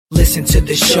Listen to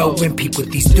the show and peep what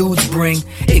these dudes bring.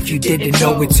 If you didn't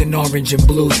know, it's an orange and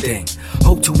blue thing.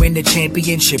 Hope to win the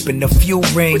championship and a few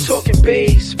rings. We're talking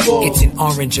baseball. It's an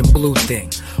orange and blue thing.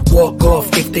 Walk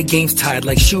off if the game's tied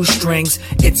like shoestrings.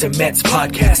 It's a Mets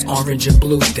podcast, orange and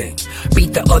blue thing.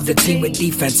 Beat the other team with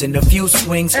defense and a few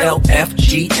swings.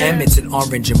 LFGM, it's an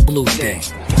orange and blue thing.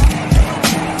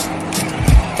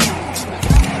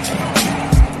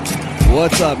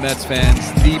 What's up, Mets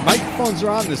fans? The microphones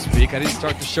are on this week. I didn't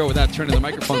start the show without turning the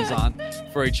microphones on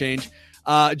for a change.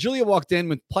 Julia walked in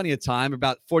with plenty of time,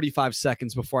 about 45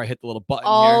 seconds before I hit the little button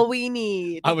All here. we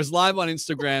need. I was live on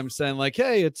Instagram saying like,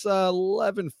 hey, it's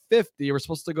 11:50. We're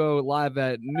supposed to go live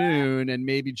at noon, and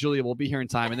maybe Julia will be here in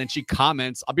time. And then she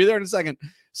comments, I'll be there in a second.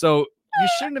 So you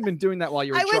shouldn't have been doing that while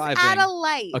you were driving. I was at a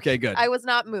light. Okay, good. I was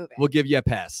not moving. We'll give you a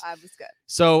pass. I was good.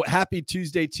 So happy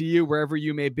Tuesday to you, wherever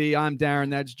you may be. I'm Darren.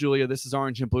 That's Julia. This is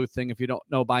Orange and Blue Thing. If you don't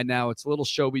know by now, it's a little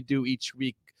show we do each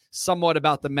week, somewhat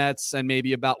about the Mets and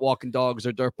maybe about walking dogs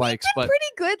or dirt bikes. But pretty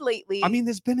good lately. I mean,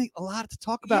 there's been a lot to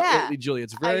talk about lately, Julia.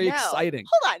 It's very exciting.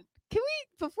 Hold on. Can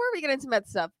we, before we get into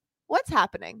Mets stuff, what's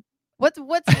happening? What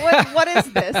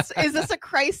is this? Is this a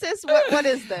crisis? What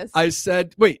is this? I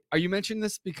said, wait, are you mentioning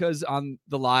this because on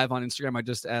the live on Instagram, I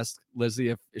just asked Lizzie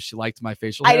if she liked my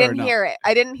facial hair. I didn't hear it.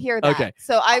 I didn't hear that. Okay.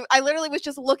 So I literally was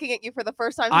just looking at you for the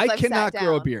first time. I cannot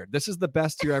grow a beard. This is the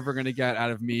best you're ever going to get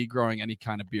out of me growing any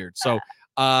kind of beard. So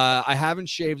I haven't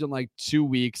shaved in like 2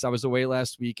 weeks. I was away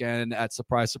last weekend at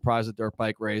surprise, a dirt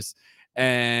bike race.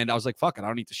 And I was like, fuck it, I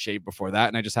don't need to shave before that.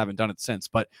 And I just haven't done it since.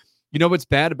 But you know what's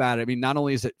bad about it? I mean, not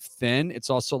only is it thin, it's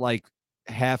also like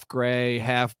half gray,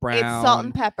 half brown. It's salt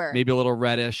and pepper. Maybe a little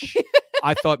reddish.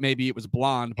 I thought maybe it was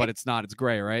blonde, but it's not. It's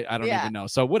gray, right? I don't even know.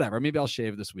 So whatever. Maybe I'll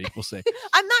shave this week. We'll see.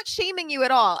 I'm not shaming you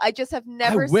at all. I just have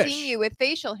never seen you with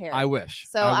facial hair. I wish.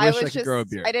 So I wish I was could grow a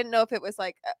beard. I didn't know if it was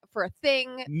like for a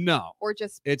thing. No. Or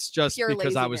just it's just because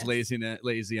laziness. I was lazy and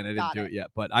I didn't do it yet.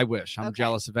 But I wish. I'm okay.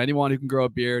 jealous of anyone who can grow a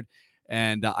beard.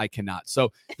 And I cannot.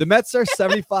 So the Mets are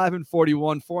 75-41,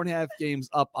 4.5 games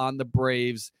up on the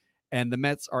Braves. And the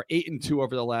Mets are 8-2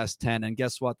 over the last 10. And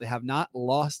guess what? They have not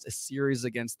lost a series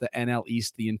against the NL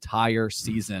East the entire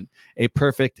season. A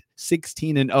perfect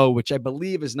 16-0, which I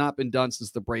believe has not been done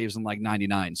since the Braves in like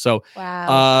 99. So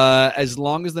as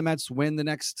long as the Mets win the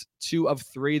next 2 of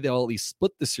 3, they'll at least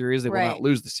split the series. They will not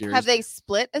lose the series. Have they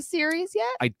split a series yet?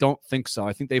 I don't think so.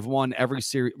 I think they've won every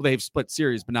series. Well, they've split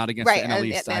series, but not against the NL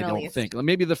East. I don't think.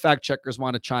 Maybe the fact checkers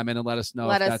want to chime in and let us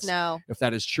know if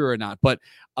that is true or not. But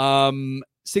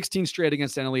 16 straight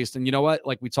against NL East. And you know what?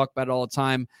 Like we talk about it all the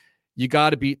time. You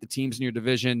got to beat the teams in your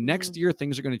division. Next year,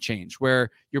 things are going to change where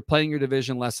you're playing your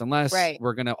division less and less. Right.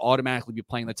 We're going to automatically be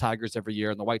playing the Tigers every year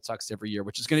and the White Sox every year,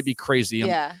 which is going to be crazy.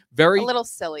 I'm very a little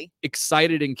silly,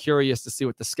 excited and curious to see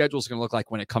what the schedule is going to look like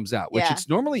when it comes out, which it's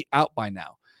normally out by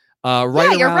now.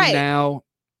 Now.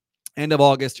 End of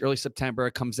August, early September,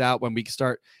 it comes out when we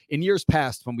start. In years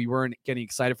past, when we weren't getting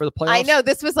excited for the playoffs. I know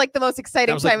this was like the most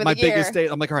exciting time of the year. My biggest day.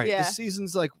 I'm like, all right, this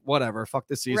season's like whatever. Fuck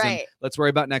this season. Right. Let's worry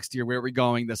about next year. Where are we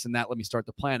going? This and that. Let me start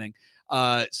the planning.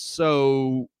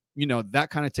 So you know that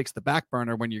kind of takes the back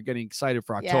burner when you're getting excited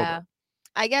for October. Yeah,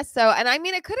 I guess so. And I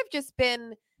mean, it could have just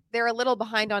been they're a little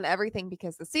behind on everything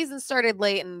because the season started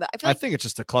late, and I think it's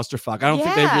just a clusterfuck. I don't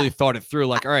think they really thought it through.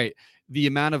 Like, all right, the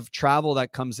amount of travel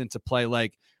that comes into play,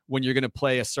 like. When you're going to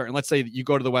play a certain, let's say you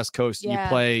go to the West Coast and you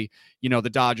play, the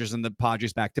Dodgers and the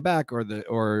Padres back to back, or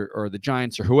the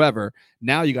Giants or whoever.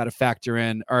 Now you got to factor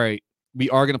in, all right, we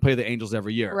are going to play the Angels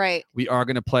every year. Right. We are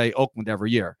going to play Oakland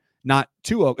every year. Not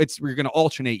we're going to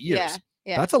alternate years.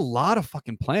 Yeah. That's a lot of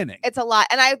fucking planning. It's a lot.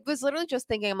 And I was literally just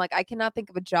thinking, I'm like, I cannot think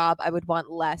of a job I would want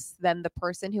less than the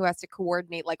person who has to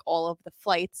coordinate like all of the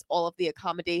flights, all of the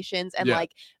accommodations, and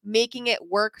like making it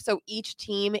work so each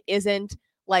team isn't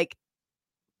like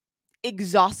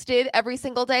exhausted every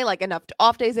single day, like enough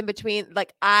off days in between.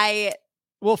 Like fans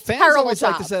always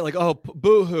like to say like, oh,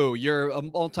 boo-hoo, you're a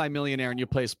multi-millionaire and you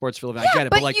play a sports field event. I get it,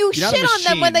 but like you shit on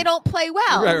them when they don't play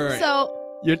well. Right. So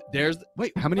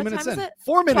how many minutes in?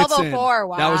 4 minutes in.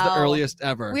 Wow. That was the earliest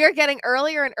ever. We are getting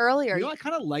earlier and earlier. I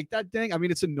kind of like that thing. I mean,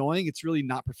 it's annoying. It's really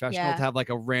not professional to have like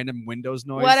a random Windows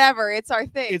noise. Whatever. It's our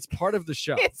thing. It's part of the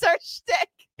show. It's our shtick.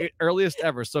 Earliest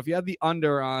ever. So if you have the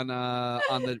under on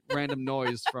the random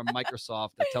noise from Microsoft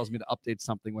that tells me to update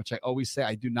something, which I always say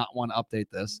I do not want to update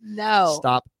this. No.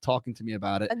 Stop talking to me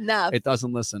about it. Enough. It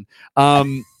doesn't listen.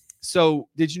 So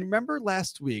did you remember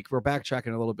last week? We're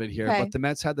backtracking a little bit here, but the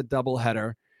Mets had the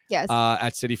doubleheader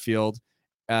at Citi Field.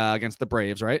 against the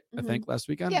Braves, right? I Mhm. think last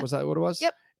weekend. Yeah. Was that what it was?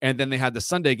 Yep. And then they had the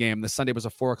Sunday game. The Sunday was a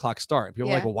 4:00 start. People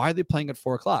were like, Yeah. well, why are they playing at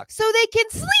 4:00? So they can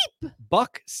sleep.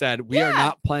 Buck said, we are Yeah.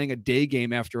 not playing a day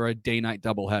game after a day-night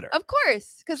doubleheader. Of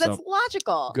course, because that's So,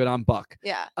 logical. Good on Buck.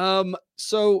 Yeah.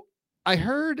 So I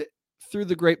heard through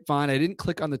the grapevine, I didn't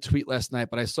click on the tweet last night,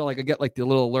 but I saw I get like the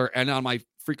little alert, and on my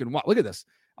freaking watch, look at this.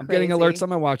 I'm getting alerts Crazy. on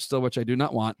my watch still, which I do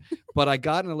not want. But I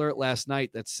got an alert last night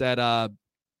that said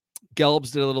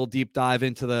Gelbs did a little deep dive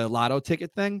into the lotto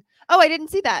ticket thing. Oh, I didn't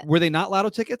see that. Were they not lotto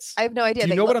tickets? I have no idea. Do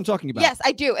you know what I'm talking about? Yes,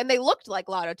 I do. And they looked like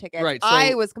lotto tickets. Right, so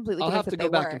I was completely I'll convinced have to that go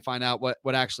they back were. and find out what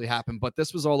actually happened. But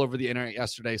this was all over the internet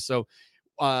yesterday. So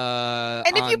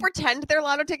And if you pretend they're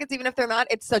lotto tickets, even if they're not,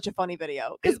 it's such a funny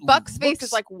video. Because Buck's face looks-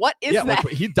 is like, what is yeah, that?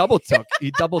 like, he double took.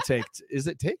 He double taked. Is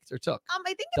it taked or took? I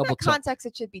think in double that took. context,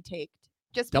 it should be taked.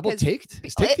 Just Double because taked?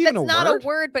 Is taked even that's a not word? a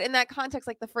word, but in that context,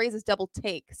 like the phrase is double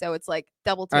take. So it's like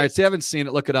double take. All right, so you haven't seen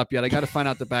it. Look it up yet. I got to find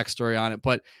out the backstory on it.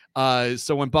 But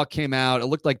so when Buck came out, it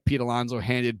looked like Pete Alonso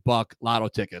handed Buck lotto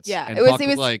tickets. Yeah, and it was. Buck He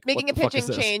was like, making "What a the fuck is pitching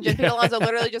this?" change, and Pete Alonso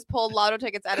literally just pulled lotto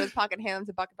tickets out of his pocket, and handed them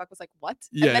to Buck, and Buck was like, "What?"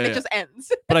 Yeah, and then yeah, it just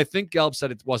ends. But I think Gelb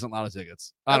said it wasn't lotto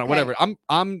tickets. I don't know. Okay. Whatever.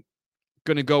 I'm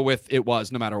gonna go with it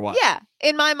was no matter what. Yeah,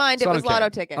 in my mind, So it I was don't care.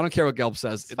 lotto tickets. I don't care what Gelb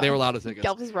says. It's They were fine. lotto tickets.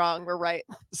 Gelb is wrong. We're right.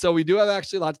 So we do have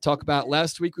actually a lot to talk about.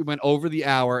 Last week we went over the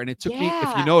hour, and it took me, if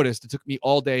Yeah. you noticed, it took me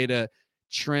all day to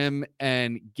trim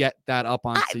and get that up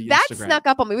onto That Instagram. snuck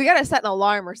up on me. We gotta set an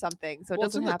alarm or something so it Well,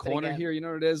 it's doesn't in the happen corner again. here. You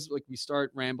know what it is? Like we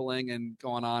start rambling and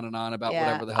going on and on about Yeah.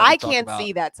 whatever the hell I we talk can't about.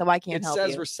 see that, so I can't It help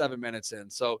says you. we're 7 minutes in.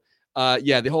 So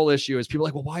yeah, the whole issue is people are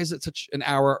like, well, why is it such an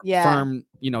hour Yeah. firm,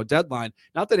 deadline?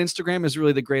 Not that Instagram is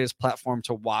really the greatest platform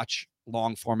to watch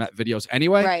long format videos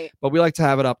anyway, Right. but we like to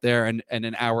have it up there, and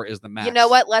an hour is the max. You know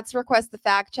what? Let's request the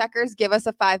fact checkers give us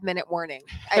a 5-minute warning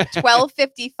at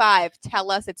 12:55.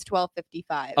 Tell us it's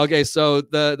 12:55. Okay, so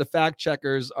the fact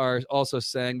checkers are also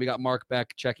saying, we got Mark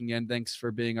Beck checking in. Thanks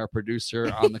for being our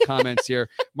producer on the comments here.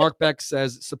 Mark Beck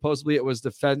says supposedly it was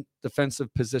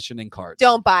defensive positioning cards.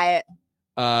 Don't buy it.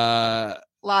 Does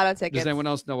Lotto tickets. anyone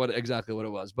else know exactly what it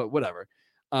was? But whatever.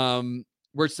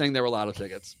 We're saying there were lotto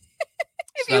tickets.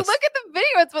 If So you that's- look at the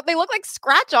video, it's what they look like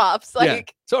scratch offs. Yeah,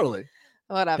 Like totally.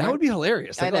 whatever. That would be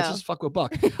hilarious. I Like, let's know. just fuck with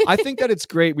Buck. I think that it's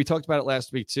great. We talked about it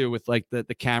last week too, with like the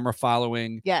camera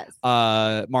following Yes.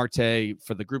 Marte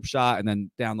for the group shot, and then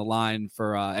down the line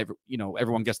for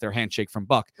everyone gets their handshake from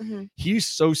Buck. Mhm. He's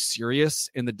so serious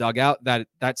in the dugout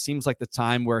that seems like the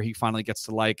time where he finally gets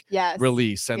to like Yes.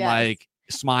 release and Yes. like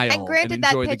smile And granted, and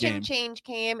that enjoy the pitching game. change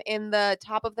came in the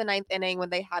top of the 9th inning when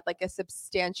they had like a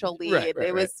substantial lead. Right,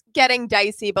 It was getting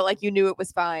dicey, but like you knew it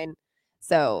was fine.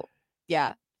 So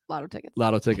yeah, lotto tickets.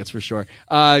 Lotto tickets for sure.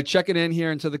 Checking in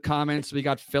here into the comments. We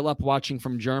got Philip watching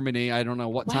from Germany. I don't know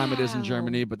what time it is in Wow.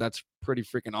 Germany, but that's pretty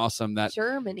freaking awesome that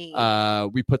Germany.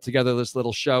 we put together this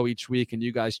little show each week and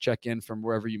you guys check in from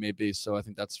wherever you may be. So I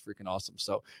think that's freaking awesome.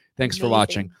 So thanks for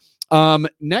watching.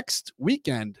 Next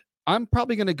weekend, I'm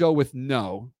probably going to go with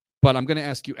no, but I'm going to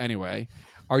ask you anyway.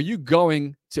 Are you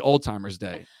going to Old Timers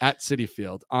Day at Citi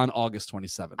Field on August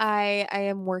 27th? I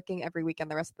am working every weekend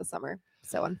the rest of the summer.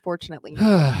 So unfortunately,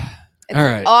 All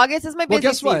right. August is my Well, busy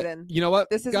guess what? season. You know what?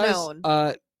 This is guys,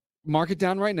 known. Mark it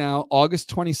down right now. August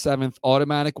 27th,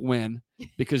 automatic win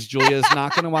because Julia is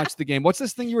not going to watch the game. What's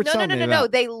this thing you were No, telling me no.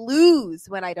 about? They lose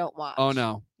when I don't watch. Oh,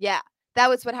 no. Yeah. That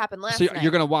was what happened last So night.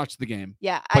 you're going to watch the game,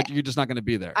 Yeah. but you're just not going to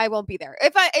be there. I won't be there.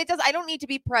 I don't need to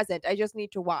be present. I just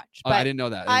need to watch. Oh, But I didn't know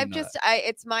that. I didn't know that.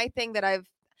 it's my thing that I don't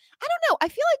know. I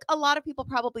feel like a lot of people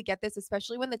probably get this,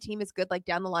 especially when the team is good, like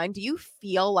down the line. Do you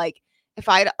feel like if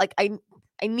I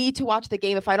need to watch the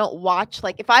game, if I don't watch,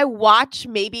 like if I watch,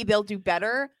 maybe they'll do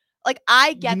better. Like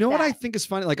I get You know what I that. think is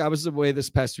funny? Like I was away this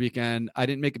past weekend. I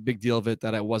didn't make a big deal of it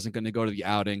that I wasn't going to go to the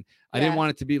outing. I didn't Yeah. want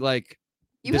it to be like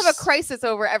You have a crisis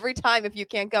over every time if you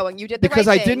can't go, and you did the because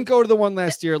right I thing. didn't go to the one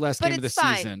last year, last But game of the it's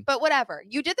fine. season. But whatever,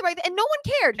 you did the right thing, and no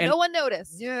one cared. And- no one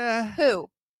noticed. Yeah. Who?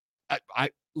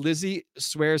 Lizzie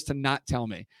swears to not tell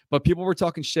me, but people were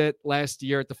talking shit last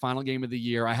year at the final game of the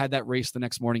year. I had that race the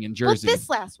next morning in Jersey. Well, this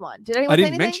last one. Did anyone I say didn't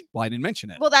anything? mention. Well, I didn't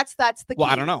mention it. Well, that's the. Well,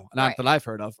 I key. don't know, not Right. that I've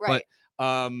heard of. Right.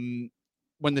 But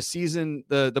when the season,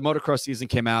 the motocross season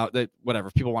came out, that whatever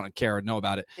if people want to care or know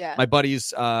about it. Yeah. My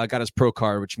buddy's got his pro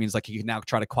card, which means like he can now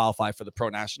try to qualify for the pro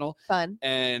national, Fun.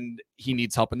 and he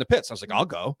needs help in the pits. I was like, I'll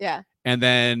go. Yeah. And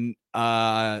then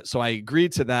so I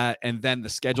agreed to that, and then the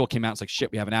schedule came out. It's like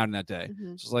shit, we have an outing that day.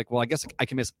 Mhm. So it's like, well, I guess I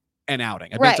can miss an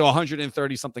outing. I've Right. been to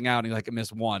 130 something outings. I can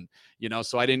miss one,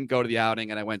 so I didn't go to the outing,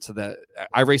 and I went to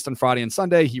I raced on Friday and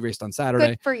Sunday. He raced on Saturday.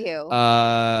 Good for you.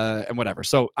 And whatever.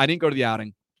 So I didn't go to the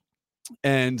outing.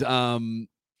 And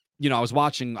I was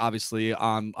watching obviously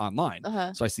online.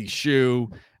 Uh-huh. So I see Shu,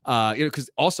 because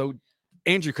also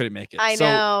Andrew couldn't make it. I So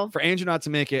know. for Andrew not to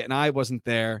make it and I wasn't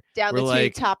there, Down we're the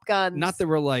like, two Top Guns. not that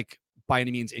we're like by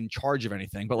any means in charge of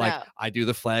anything, but like No. I do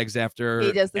the flags after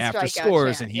He does the strikeout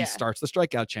scores chant, and he yeah. starts the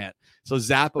strikeout chant. So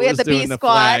Zappa We had was the doing B the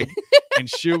squad. flag and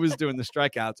Shu was doing the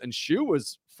strikeouts, and Shu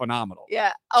was phenomenal.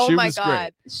 Yeah. Oh Shu my was great.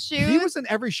 God. Shu. He was in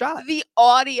every shot. The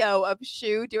audio of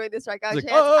Shu doing the strikeout He's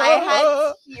chants. like, I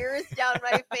had tears down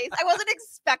my face. I wasn't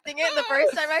expecting it. The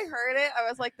first time I heard it, I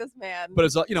was like, this man. But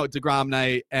it's DeGrom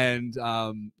night, and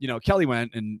Kelly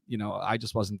went, and I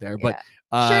just wasn't there. But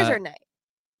Scherzer night.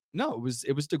 no, it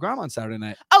was DeGrom on Saturday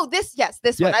night. Oh, this Yeah,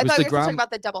 one. I it was thought we were DeGrom. talking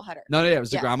about the doubleheader. No, it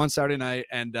was Yeah. DeGrom on Saturday night,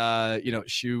 and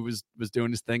Shu was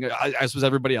doing his thing, as was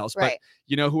everybody else. Right.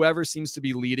 But whoever seems to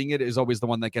be leading it is always the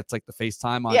one that gets like the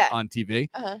FaceTime on TV.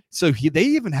 Uh-huh. So they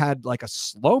even had like a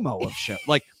slow-mo of shit.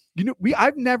 Like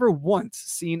I've never once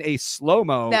seen a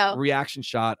slow-mo reaction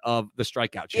shot of the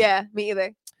strikeout chant. Yeah, me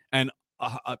either. And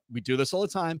we do this all the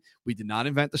time. We did not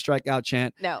invent the strikeout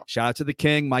chant. No. Shout out to the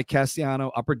king, Mike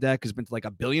Cassiano, Upper Deck, has been to like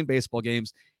 1 billion baseball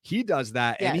games. He does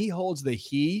that, and he holds the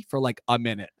he for like a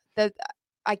minute.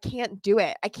 I can't do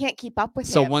it. I can't keep up with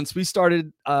So him. once we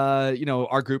started,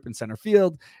 our group in center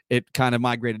field, it kind of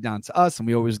migrated down to us, and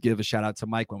we always give a shout out to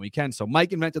Mike when we can. So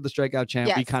Mike invented the strikeout chant.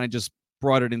 Yes. We kind of just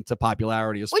brought it into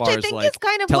popularity as Which far I as think like is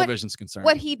kind of television's concerned.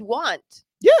 what he'd want.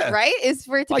 Yeah. Right? Is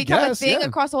for it to I become guess, a thing yeah.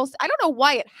 across the whole. I don't know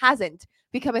why it hasn't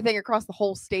become a thing across the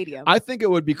whole stadium. I think it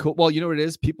would be cool. Well, you know what it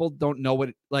is? People don't know what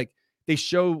they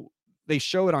show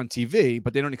it on TV,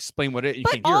 but they don't explain what you can't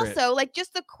hear it. Also, like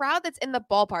just the crowd that's in the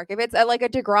ballpark. If it's like a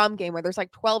DeGrom game where there's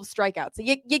like 12 strikeouts, so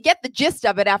you get the gist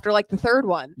of it after like the third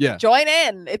one. Yeah. Join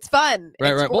in. It's fun.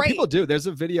 Right. It's Well, great. people do. There's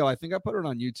a video. I think I put it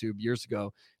on YouTube years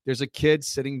ago. There's a kid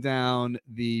sitting down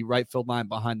the right field line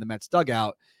behind the Mets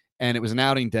dugout, and it was an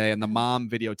outing day, and the mom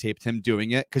videotaped him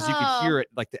doing it because you could hear it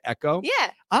like the echo.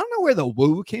 Yeah. I don't know where the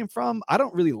woo came from. I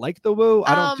don't really like the woo.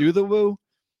 I don't do the woo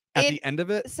at the end of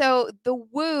it. So the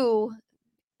woo.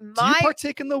 Do you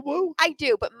partake in the woo? I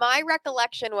do, but my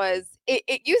recollection was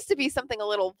it used to be something a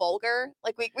little vulgar.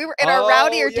 Like we were in our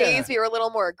rowdier days, we were a little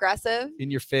more aggressive.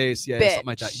 In your face, yeah, bitch. something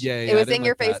like that. Yeah, It was in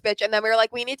your face, bitch. And then we were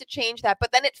like, we need to change that.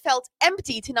 But then it felt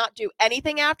empty to not do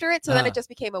anything after it. So then it just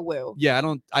became a woo. Yeah,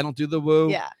 I don't do the woo.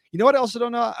 Yeah. You know what I also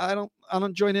don't know? I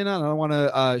don't join in on. I don't want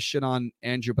to shit on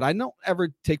Andrew, but I don't ever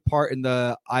take part in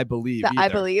the I believe. I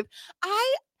believe.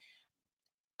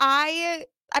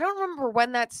 I don't remember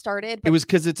when that started. But it was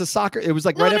because it's a soccer. It was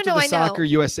like right after the soccer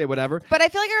USA, whatever. But I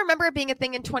feel like I remember it being a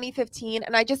thing in 2015,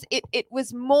 and I just it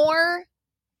was more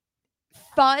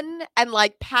fun and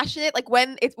like passionate, like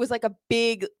when it was like a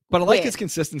big. But I like win. his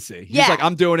consistency. He's like,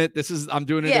 I'm doing it. I'm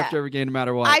doing it after every game, no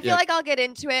matter what. I feel like I'll get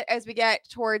into it as we get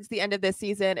towards the end of this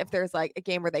season. If there's like a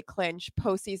game where they clinch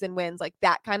postseason wins, like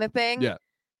that kind of thing. Yeah.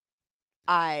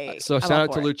 I'm shout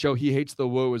out to Lucho. He hates the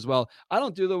woo as well. I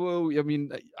don't do the woo. I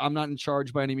mean, I'm not in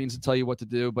charge by any means to tell you what to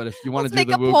do, but if you want to do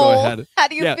the woo, go ahead. How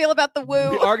do you feel about the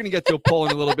woo? We are going to get to a poll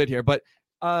in a little bit here, but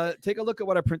take a look at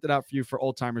what I printed out for you for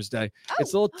Old Timers Day.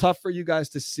 It's a little tough for you guys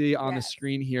to see on the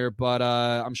screen here, but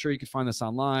I'm sure you can find this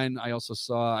online. I also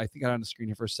saw, I think I had on the screen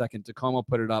here for a second, Tacoma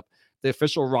put it up, the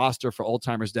official roster for Old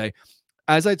Timers Day.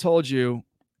 As I told you,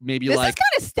 maybe this like is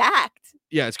kind of stacked.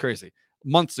 Yeah, it's crazy.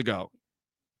 Months ago,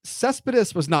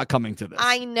 Cespedes was not coming to this.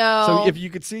 I know. So if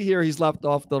you could see here, he's left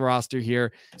off the roster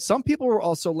here. Some people were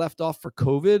also left off for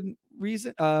COVID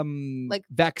reason, like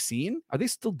vaccine. Are they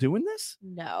still doing this?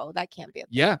 No, that can't be.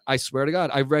 Yeah, I swear to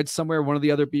God, I read somewhere one of the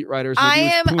other beat writers.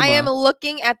 I am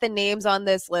looking at the names on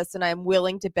this list, and I'm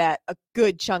willing to bet a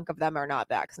good chunk of them are not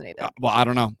vaccinated. Well, I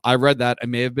don't know. I read that. It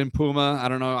may have been Puma. I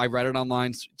don't know. I read it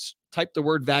online. Type the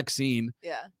word vaccine.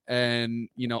 Yeah. And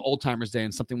Old Timers Day,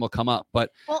 and something will come up.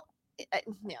 But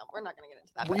no, we're not going to get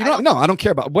into that. Well, I don't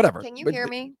care about whatever. Can you hear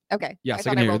me? Okay. Yes,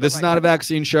 I can hear you. This is not a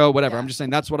vaccine show, whatever. I'm just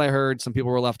saying that's what I heard. Some people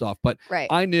were left off, but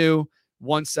I knew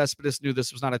once Cespedes knew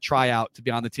this was not a tryout to be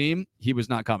on the team, he was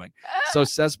not coming. So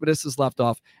Cespedes is left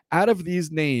off. Out of these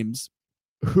names,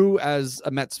 who as a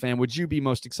Mets fan would you be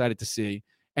most excited to see?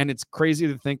 And it's crazy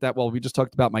to think that, we just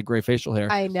talked about my gray facial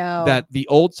hair. I know. That the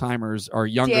old timers are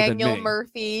younger than me. Daniel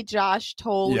Murphy, Josh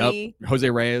Tolley. Yep. Jose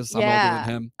Reyes. I'm older than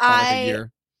him. A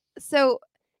year. So,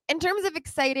 in terms of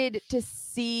excited to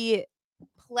see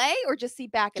play or just see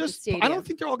back at the stadium? I don't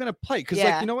think they're all going to play because,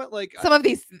 you know what? Like some of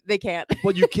these, they can't.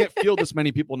 Well, you can't field this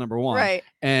many people, number one. Right.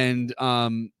 And,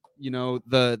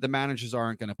 the managers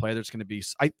aren't going to play. There's going to be,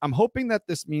 I'm hoping that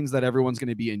this means that everyone's going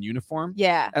to be in uniform.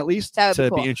 Yeah. At least to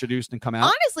be introduced and come out.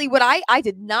 Honestly, what I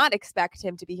did not expect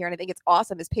him to be here, and I think it's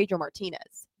awesome, is Pedro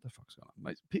Martinez. What the fuck's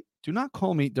going on? Do not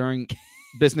call me during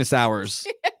business hours.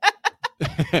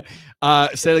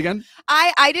 Say it again.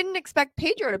 I didn't expect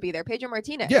Pedro to be there. Pedro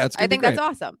Martinez. Yeah, it's I think that's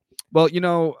awesome. Well,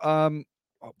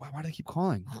 why do I keep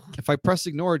calling? If I press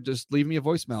ignore, just leave me a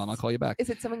voicemail and I'll call you back.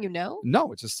 Is it someone you know?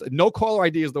 No, it's just no caller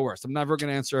ID is the worst. I'm never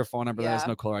going to answer a phone number that has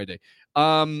no caller ID.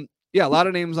 Yeah, a lot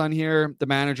of names on here. The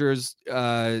managers,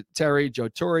 Terry, Joe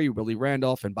Torre, Willie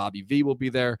Randolph, and Bobby V will be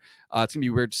there. It's going to be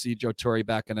weird to see Joe Torre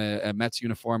back in a Mets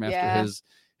uniform after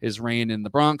his reign in the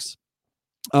Bronx.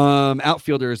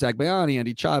 Outfielders, Agbayani,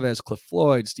 Andy Chavez, Cliff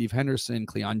Floyd, Steve Henderson,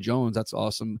 Cleon Jones. That's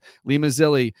awesome. Lee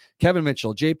Mazzilli, Kevin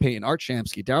Mitchell, Jay Payton, Art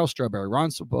Shamsky, Darryl Strawberry,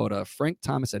 Ron Swoboda, Frank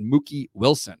Thomas, and Mookie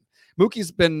Wilson.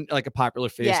 Mookie's been like a popular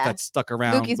face that's stuck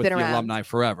around with the alumni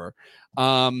forever.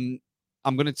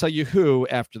 I'm going to tell you who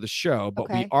after the show, but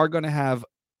we are going to have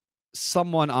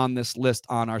someone on this list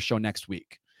on our show next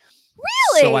week.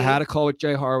 Really? So I had a call with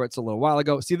Jay Horowitz a little while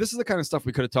ago. See, this is the kind of stuff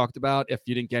we could have talked about if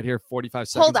you didn't get here 45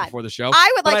 seconds before the show.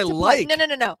 I would like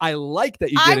to no. I like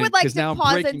that you didn't, because now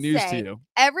I'm breaking news to you.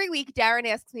 Every week, Darren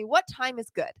asks me, what time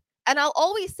is good? And I'll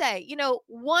always say,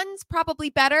 1's probably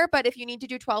better, but if you need to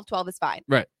do 12, 12 is fine.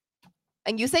 Right.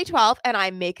 And you say 12, and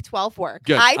I make 12 work.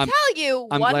 Good. I tell you,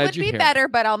 one would be better,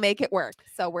 but I'll make it work.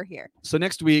 So we're here. So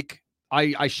next week,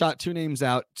 I shot 2 names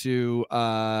out to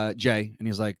Jay, and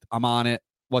he's like, I'm on it.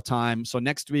 What time? So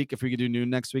next week, if we could do noon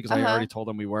next week, because I already told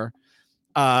him we were.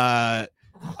 I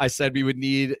said we would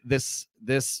need this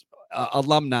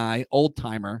alumni, old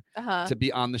timer, to be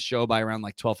on the show by around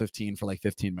like 12:15 for like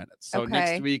 15 minutes. So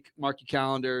next week, mark your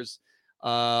calendars.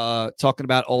 Talking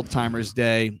about Old Timers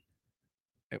Day.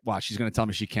 Watch, she's going to tell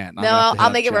me she can't. No, I'll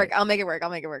make it work. I'll make it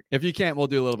work. If you can't, we'll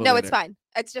do a little bit. No, later. It's fine.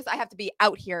 It's just I have to be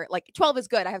out here. Like 12 is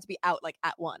good. I have to be out like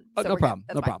at 1. So no problem.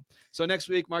 No problem. So next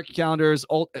week, mark your calendars.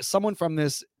 Someone from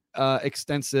this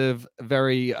extensive,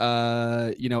 very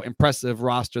impressive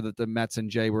roster that the Mets and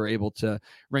Jay were able to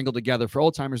wrangle together for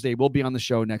Old Timers Day will be on the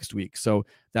show next week. So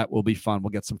that will be fun. We'll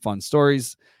get some fun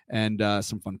stories and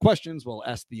some fun questions. We'll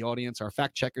ask the audience, our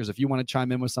fact checkers, if you want to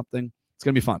chime in with something. It's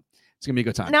going to be fun. It's gonna be a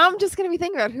good time. Now I'm just gonna be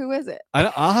thinking about who is it.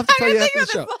 I'll have to tell you after the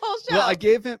show. Well, I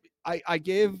gave him. I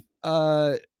gave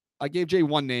Jay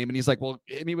one name, and he's like, "Well,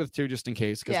 hit me with 2 just in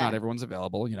case, because not everyone's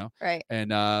available, Right. And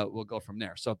we'll go from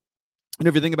there." So, and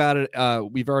if you think about it,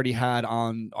 we've already had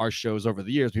on our shows over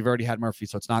the years. We've already had Murphy,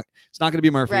 so it's not going to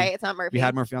be Murphy. Right. It's not Murphy. We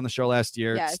had Murphy on the show last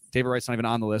year. Yes. David Wright's not even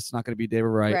on the list. It's not going to be David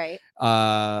Wright. Right.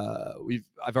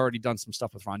 I've already done some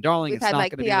stuff with Ron Darling. It's not going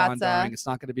to be Ron Darling. It's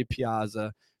not going to be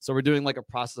Piazza. So we're doing like a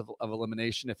process of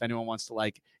elimination. If anyone wants to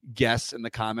like guess in the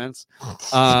comments,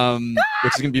 which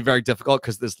is going to be very difficult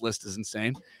because this list is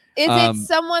insane. Is it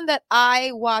someone that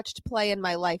I watched play in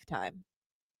my lifetime?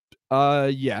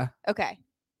 Yeah. Okay.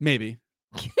 Maybe.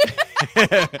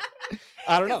 I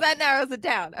don't know. That narrows it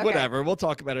down. Okay. Whatever. We'll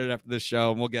talk about it after this show,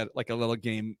 and we'll get like a little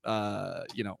game. A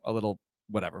little.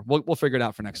 Whatever. We'll figure it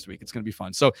out for next week. It's going to be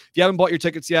fun. So if you haven't bought your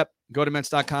tickets yet, go to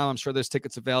Mets.com. I'm sure there's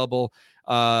tickets available.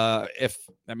 I'm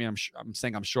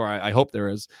sure. I hope there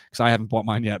is, because I haven't bought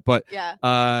mine yet. But yeah,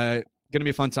 going to be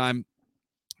a fun time.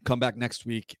 Come back next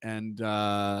week and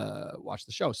watch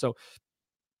the show. So,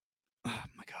 oh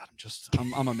my God,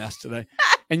 I'm a mess today.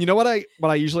 And you know what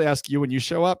I usually ask you when you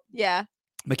show up? Yeah.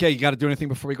 Like, hey, you got to do anything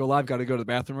before we go live? Got to go to the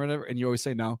bathroom or whatever? And you always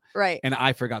say no. Right. And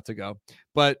I forgot to go.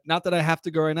 But not that I have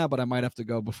to go right now, but I might have to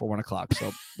go before 1 o'clock.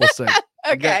 So we'll see.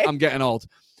 Okay. I'm getting old.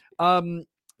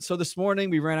 So this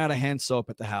morning we ran out of hand soap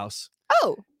at the house.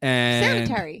 Oh, and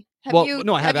sanitary.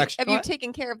 I have extra. Have you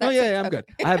taken care of that? Oh yeah, I'm good.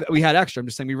 We had extra. I'm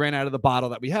just saying we ran out of the bottle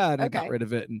that we had. And I got rid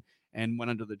of it and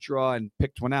went under the drawer and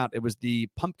picked one out. It was the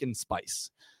pumpkin spice.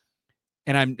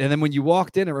 And then when you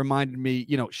walked in, it reminded me,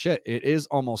 shit, it is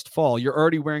almost fall. You're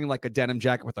already wearing like a denim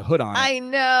jacket with a hood on it. I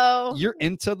know. You're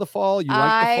into the fall. You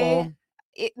like the fall.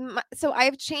 So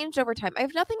I've changed over time. I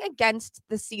have nothing against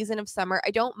the season of summer.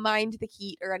 I don't mind the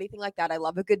heat or anything like that. I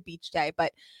love a good beach day.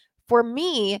 But for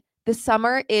me, the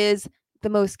summer is the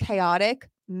most chaotic,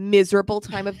 miserable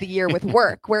time of the year with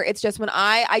work, where it's just when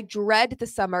I dread the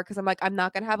summer because I'm like, I'm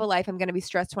not going to have a life. I'm going to be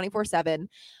stressed 24/7.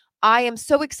 I am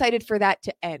so excited for that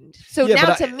to end. So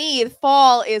now to me,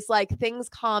 fall is like things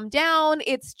calm down.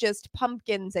 It's just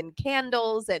pumpkins and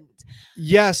candles and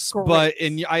yes, but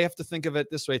I have to think of it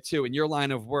this way too. In your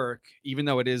line of work, even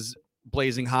though it is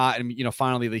blazing hot and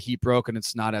finally the heat broke and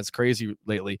it's not as crazy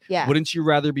lately. Yeah. Wouldn't you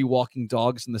rather be walking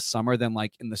dogs in the summer than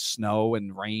like in the snow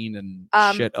and rain and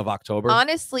shit of October?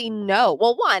 Honestly, no.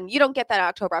 Well, one, you don't get that in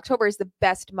October. October is the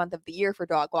best month of the year for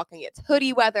dog walking. It's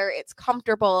hoodie weather. It's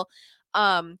comfortable.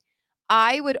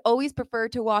 I would always prefer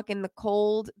to walk in the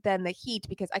cold than the heat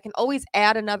because I can always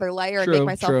add another layer and make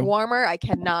myself warmer. I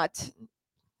cannot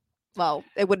well,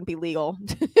 it wouldn't be legal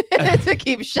to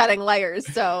keep shedding layers.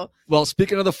 So, well,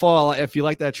 speaking of the fall, if you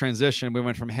like that transition, we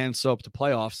went from hand soap to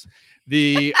playoffs.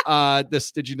 Did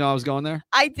you know I was going there?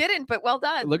 I didn't, but well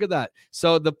done. Look at that.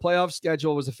 So the playoff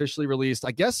schedule was officially released.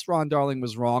 I guess Ron Darling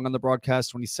was wrong on the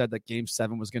broadcast when he said that Game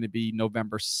 7 was going to be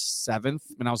November 7th.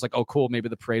 And I was like, oh, cool. Maybe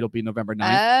the parade will be November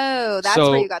 9th. Oh, that's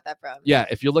where you got that from. Yeah.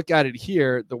 If you look at it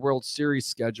here, the World Series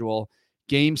schedule,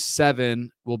 Game 7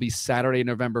 will be Saturday,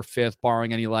 November 5th,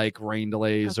 barring any rain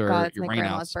delays or God, it's my rainouts.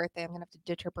 grandma's birthday. I'm going to have to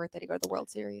ditch her birthday to go to the World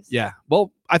Series. Yeah.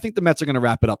 Well, I think the Mets are going to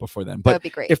wrap it up before then. But that would be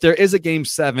great. If there is a Game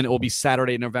 7, it will be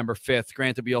Saturday, November 5th.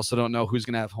 Granted, we also don't know who's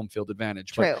going to have home field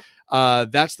advantage. True.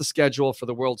 But that's the schedule for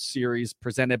the World Series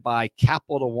presented by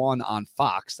Capital One on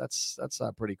Fox. That's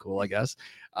pretty cool, I guess,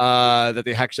 that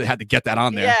they actually had to get that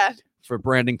on there. Yeah. For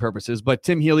branding purposes. But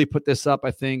Tim Healy put this up,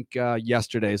 I think,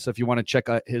 yesterday. So if you want to check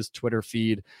out his Twitter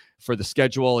feed for the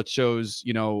schedule, it shows,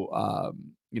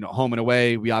 home and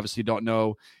away. We obviously don't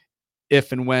know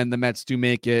if and when the Mets do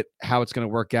make it, how it's going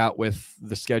to work out with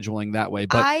the scheduling that way.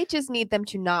 But I just need them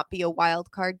to not be a wild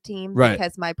card team, right,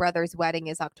 because my brother's wedding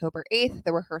is October 8th.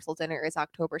 The rehearsal dinner is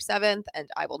October 7th, and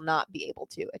I will not be able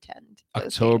to attend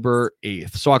October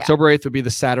 8th. So October 8th would be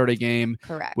the Saturday game.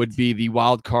 Correct. Would be the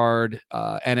wild card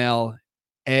NL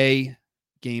A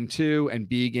Game 2 and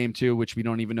B Game 2, which we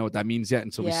don't even know what that means yet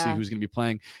until we see who's going to be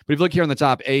playing. But if you look here on the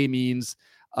top, A means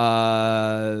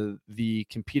the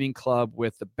competing club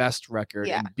with the best record,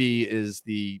 and B is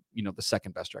the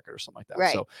second best record or something like that.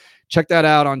 Right. So check that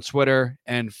out on Twitter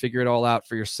and figure it all out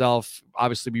for yourself.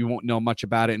 Obviously, we won't know much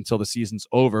about it until the season's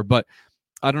over, but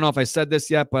I don't know if I said this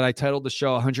yet, but I titled the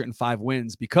show 105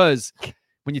 wins because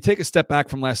when you take a step back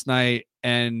from last night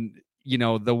and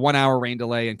the 1 hour rain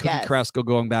delay and Cookie Carrasco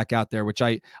going back out there, which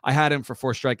I had him for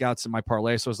 4 strikeouts in my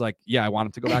parlay. So I was like, yeah, I want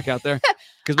him to go back out there.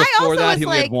 Because before that, he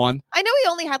only had 1. I know he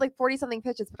only had 40 something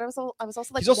pitches, but I was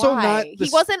also like, he's also why? He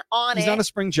wasn't on He's not a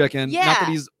spring chicken. Yeah. Not that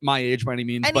he's my age by any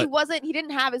means. And he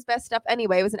didn't have his best stuff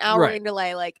anyway. It was an hour rain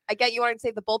delay. I get you wanted to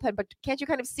save the bullpen, but can't you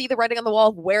kind of see the writing on the wall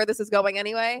of where this is going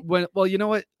anyway? Well, you know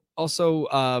what? Also,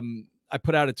 I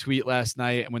put out a tweet last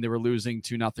night, and when they were losing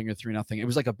 2-0 or 3-0, it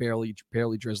was a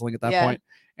barely drizzling at that point.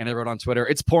 And I wrote on Twitter,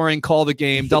 "It's pouring. Call the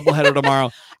game. Doubleheader tomorrow."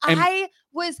 And I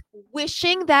was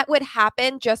wishing that would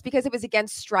happen just because it was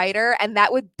against Strider, and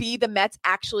that would be the Mets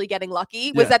actually getting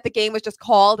lucky. Was that the game was just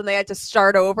called and they had to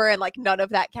start over, and none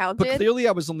of that counted. But clearly,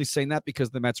 I was only saying that because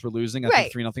the Mets were losing. I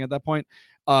think 3-0 at that point.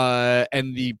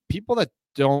 And the people that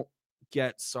don't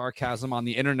get sarcasm on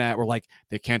the internet were like,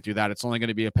 they can't do that. It's only going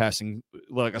to be a passing,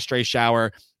 a stray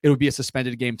shower. It would be a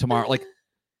suspended game tomorrow.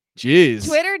 Jeez.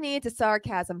 Twitter needs a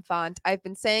sarcasm font. I've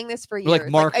been saying this for years.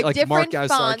 A different font,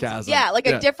 sarcasm. Yeah,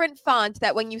 a different font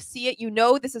that when you see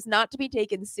it, this is not to be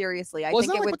taken seriously. I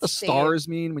think it would what the stars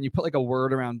mean when you put a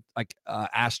word around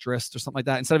asterisk or something like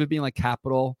that, instead of it being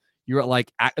capital, you're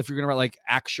if you're gonna write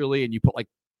actually, and you put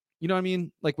you know what I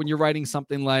mean? When you're writing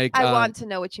something I want to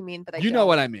know what you mean, but I don't. know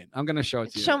what I mean. I'm gonna show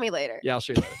it to you. Show me later. Yeah, I'll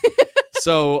show you later.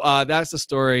 So that's the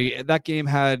story. That game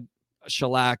had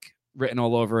shellac written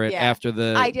all over it after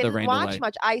the I didn't rain watch delay.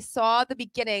 much. I saw the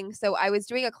beginning. So I was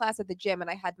doing a class at the gym and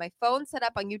I had my phone set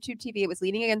up on YouTube TV. It was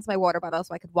leaning against my water bottle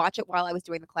so I could watch it while I was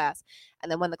doing the class.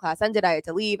 And then when the class ended, I had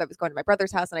to leave. I was going to my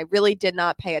brother's house and I really did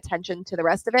not pay attention to the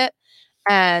rest of it.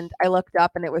 And I looked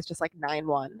up and it was just 9-1.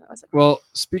 I was like, well,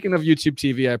 speaking of YouTube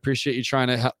TV, I appreciate you trying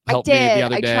to help me the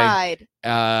other day. I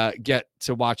tried. Get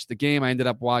to watch the game. I ended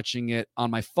up watching it on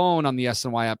my phone on the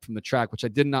SNY app from the track, which I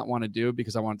did not want to do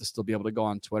because I wanted to still be able to go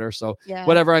on Twitter. So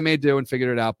whatever I may do and figured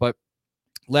it out. But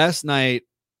last night,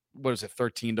 what is it,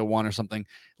 13-1 or something?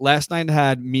 Last night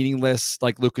had meaningless,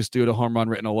 Lucas Duda home run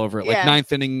written all over it,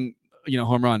 ninth inning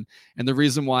home run. And the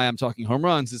reason why I'm talking home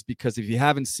runs is because if you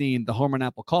haven't seen the Home Run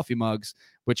Apple coffee mugs,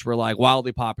 which were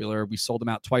wildly popular, we sold them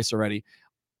out twice already,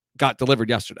 got delivered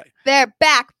yesterday. They're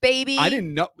back, baby. I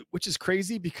didn't know, which is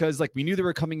crazy because we knew they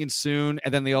were coming in soon,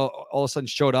 and then they all of a sudden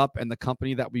showed up, and the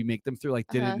company that we make them through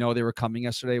didn't know they were coming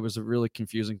yesterday. It was a really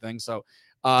confusing thing. So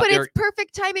but it's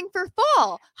perfect timing for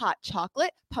fall. Hot chocolate,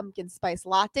 pumpkin spice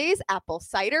lattes, apple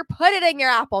cider. Put it in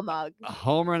your apple mug. A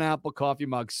Home Run Apple coffee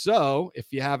mug. So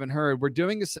if you haven't heard, we're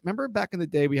doing this. Remember back in the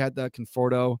day, we had the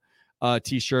Conforto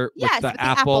t-shirt with the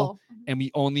apple, and we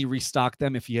only restocked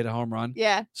them if you hit a home run.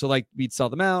 Yeah. So we'd sell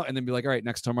them out and then be like, all right,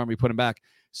 next home run, we put them back.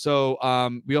 So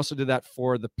we also did that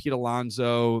for the Pete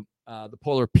Alonso, the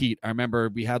Polar Pete. I remember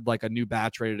we had a new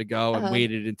batch ready to go and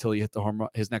waited until he hit the home run,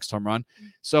 his next home run.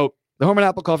 So the Home Run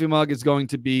Apple coffee mug is going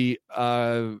to be,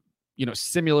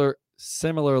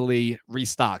 similarly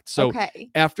restocked. So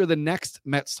after the next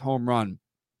Mets home run,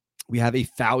 we have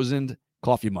 1,000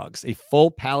 coffee mugs. A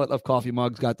full pallet of coffee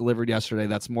mugs got delivered yesterday.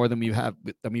 That's more than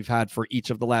we've had for each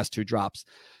of the last 2 drops.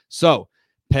 So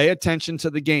pay attention to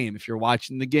the game. If you're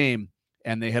watching the game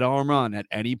and they hit a home run at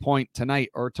any point tonight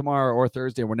or tomorrow or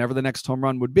Thursday, whenever the next home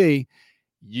run would be,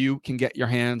 you can get your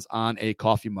hands on a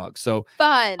coffee mug. So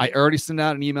fun. I already sent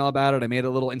out an email about it. I made a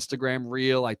little Instagram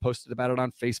reel. I posted about it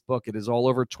on Facebook. It is all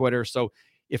over Twitter. So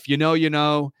if you know, you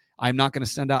know. I'm not going to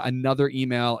send out another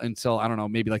email until, I don't know,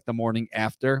 maybe like the morning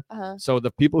after. So the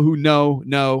people who know.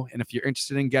 And if you're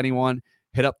interested in getting one,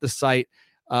 hit up the site.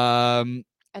 And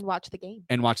watch the game.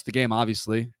 And watch the game,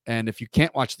 obviously. And if you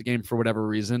can't watch the game for whatever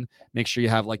reason, make sure you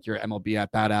have like your MLB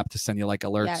at Bat app to send you like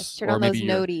alerts. Yes, turn on those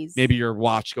noties. Maybe your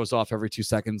watch goes off every 2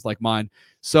 seconds like mine.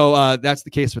 So that's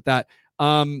the case with that.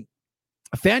 A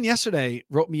fan yesterday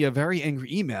wrote me a very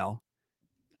angry email.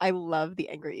 I love the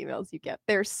angry emails you get.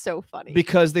 They're so funny.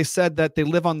 Because they said that they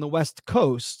live on the West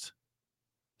Coast,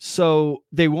 so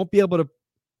they won't be able to.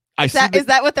 Is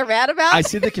that what they're mad about? I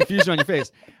see the confusion on your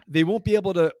face. They won't be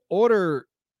able to order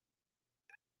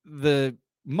the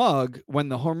mug when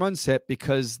the home runs hit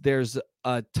because there's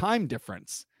a time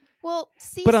difference. Well,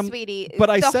 sweetie,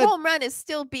 but the home run is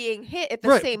still being hit at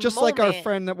the same just moment. like our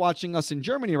friend that watching us in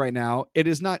Germany right now. It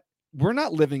is not. We're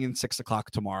not living in 6 o'clock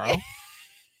tomorrow,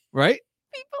 right?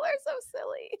 People are so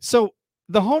silly. So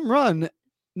the home run,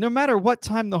 no matter what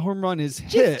time the home run is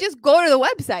hit, just go to the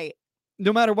website.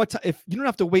 No matter what time, if you don't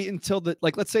have to wait until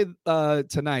let's say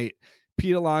tonight,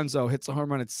 Pete Alonso hits a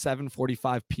home run at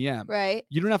 7:45 p.m. Right.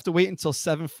 You don't have to wait until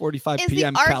 7:45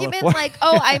 p.m. Is the argument California. like,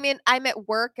 oh, I'm at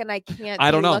work and I can't.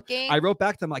 I don't know. Looking? I wrote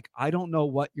back to them like, I don't know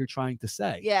what you're trying to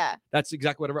say. Yeah. That's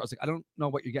exactly what I wrote. I was like, I don't know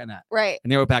what you're getting at. Right.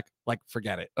 And they wrote back like,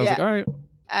 forget it. I was like, all right,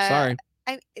 sorry.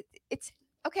 It's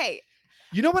okay.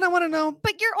 You know what I want to know?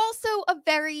 But you're also a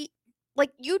very,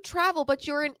 you travel, but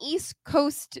you're an East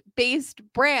Coast based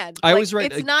brand. I was right.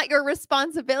 It's not your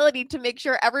responsibility to make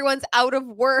sure everyone's out of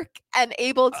work and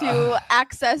able to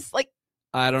access,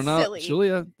 I don't know. Silly.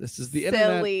 Julia, this is the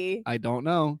silly. Internet. I don't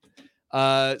know.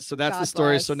 So that's the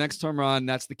story. Bless. So next home run,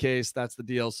 that's the case. That's the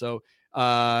deal. So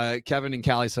Kevin and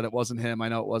Callie said it wasn't him. I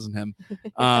know it wasn't him.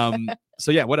 So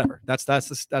yeah, whatever. That's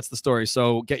the story.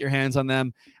 So get your hands on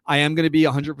them. I am going to be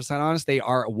 100% honest. They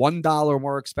are $1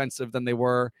 more expensive than they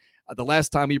were the last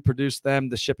time we produced them.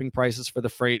 The shipping prices for the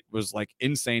freight was like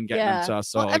insane getting them to us.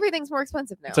 So everything's more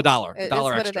expensive now. It's $1 extra.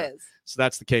 What it is. So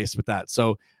that's the case with that.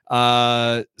 So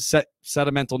set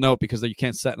a mental note because you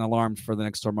can't set an alarm for the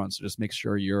next home run. So just make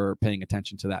sure you're paying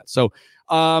attention to that. So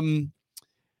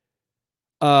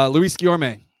Luis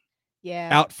Guillorme,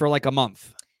 out for like a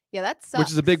month. Yeah, that sucks.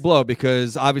 Which is a big blow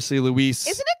because obviously Luis.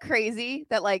 Isn't it crazy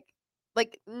that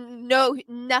no,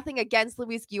 nothing against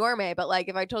Luis Guillorme, but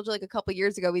if I told you a couple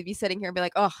years ago, we'd be sitting here and be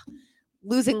like, oh,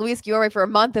 losing Luis Guillorme for a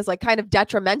month is kind of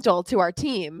detrimental to our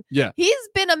team. Yeah, he's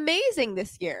been amazing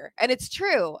this year, and it's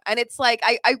true. And it's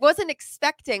I wasn't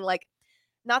expecting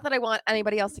not that I want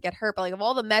anybody else to get hurt, but of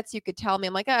all the Mets you could tell me,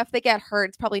 I'm like, if they get hurt,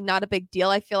 it's probably not a big deal.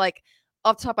 I feel like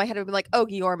off the top of my head, it would be like, oh,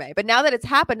 Guillorme. But now that it's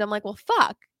happened, I'm like, well,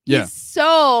 fuck. Yeah. He's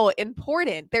so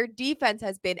important. Their defense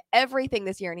has been everything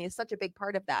this year, and he's such a big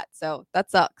part of that. So that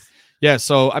sucks. Yeah.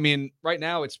 So, I mean, right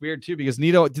now it's weird, too, because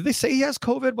Nido, did they say he has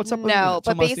COVID? What's up with No,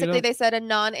 but Tomas basically Nido? they said a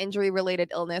non-injury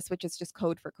related illness, which is just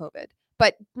code for COVID.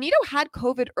 But Nido had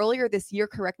COVID earlier this year.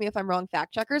 Correct me if I'm wrong,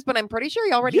 fact checkers, but I'm pretty sure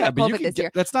he already had COVID this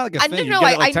year. That's not like a thing. No, You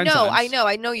get it like 10 I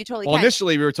times. know you totally Well, can.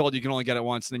 initially we were told you can only get it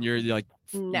once, and then you're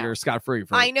you're scot-free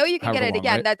for I know you can get it long,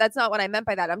 again. right? That's not what I meant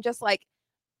by that. I'm just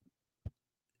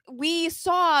we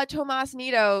saw Tomas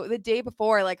Nido the day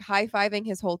before, high-fiving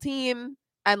his whole team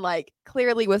and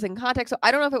clearly was in contact. So I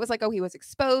don't know if it was oh, he was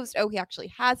exposed. Oh, he actually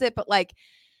has it. But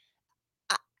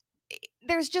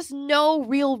there's just no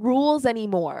real rules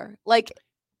anymore.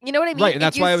 You know what I mean? Right, and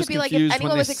that's why I was confused. confused If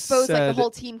anyone when was they exposed, the said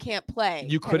whole team can't play.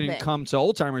 you couldn't come to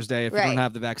Old Timers Day if you don't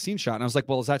have the vaccine shot. And I was like,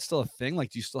 well, is that still a thing? Do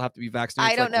you still have to be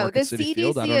vaccinated? I don't know. The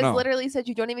CDC has literally said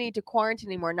you don't even need to quarantine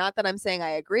anymore. Not that I'm saying I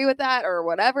agree with that or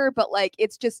whatever, but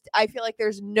it's just, I feel like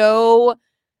there's no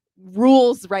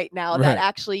rules right now that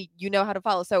actually you know how to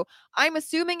follow. So I'm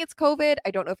assuming it's COVID. I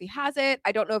don't know if he has it.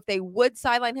 I don't know if they would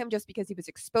sideline him just because he was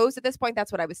exposed at this point.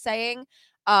 That's what I was saying.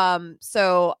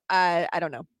 So I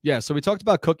don't know. Yeah. So we talked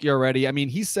about Cookie already. I mean,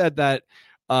 he said that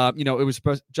it was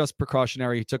just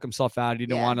precautionary. He took himself out. He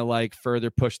didn't want to further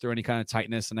push through any kind of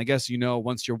tightness. And I guess,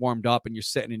 once you're warmed up and you're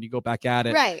sitting and you go back at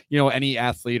it, right. Any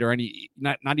athlete or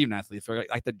not even athlete, for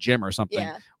like the gym or something,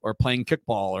 or playing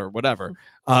kickball or whatever,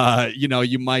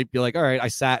 you might be like, all right, I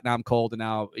sat, now I'm cold, and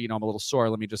now, I'm a little sore.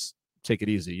 Let me just take it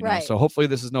easy, So hopefully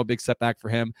this is no big setback for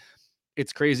him.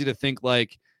 It's crazy to think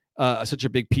such a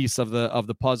big piece of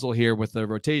the puzzle here with the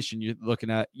rotation. You're looking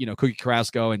at, Cookie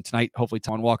Carrasco, and tonight hopefully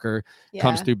Taijuan Walker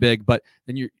comes through big. But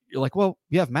then you're like, well,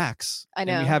 we have Max. I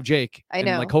know. And we have Jake. I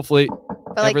know. And like hopefully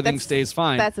but everything stays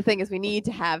fine. That's the thing, is we need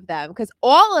to have them, because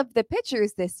all of the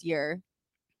pitchers this year,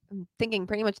 I'm thinking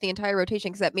pretty much the entire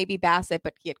rotation except maybe Bassett,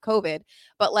 but he had COVID.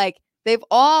 But like they've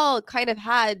all kind of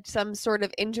had some sort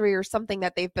of injury or something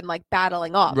that they've been like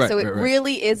battling off. So it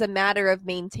really is a matter of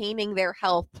maintaining their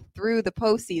health through the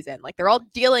postseason. Like they're all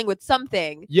dealing with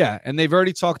something. Yeah. And they've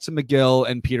already talked to McGill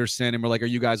and Peterson, and we're like, are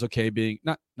you guys okay being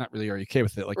not really are you okay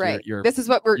with it? Like you're this is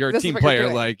what we're you're a team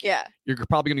player. Like you're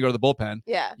probably gonna go to the bullpen.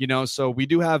 Yeah. So we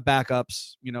do have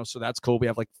backups, so that's cool. We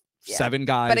have like 7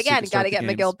 guys. But again, got to get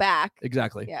McGill back.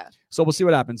 Exactly. Yeah. So we'll see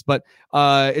what happens. But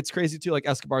it's crazy too. Like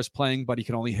Escobar's playing, but he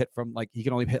can only hit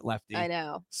lefty. I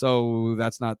know. So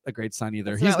that's not a great sign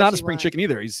either. That's He's not a spring chicken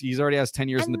either. He's already has 10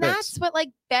 years in the bits. That's what like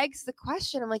begs the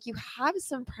question. I'm like, you have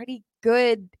some pretty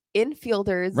good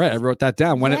infielders. Right. I wrote that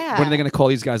down. When are they going to call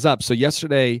these guys up? So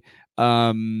yesterday,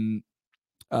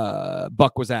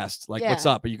 Buck was asked, like, what's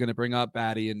up? Are you going to bring up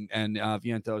Batty and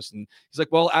Vientos? And he's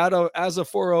like, well, as of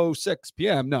 4:06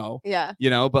 p.m., no. Yeah.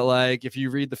 But like if you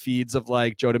read the feeds of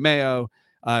like Joe DeMayo,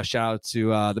 shout out to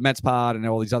the Mets pod and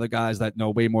all these other guys that know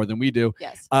way more than we do.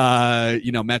 Yes.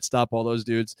 Mets up, all those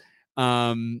dudes.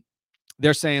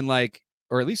 They're saying like,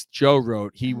 or at least Joe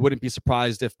wrote, he wouldn't be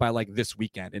surprised if by like this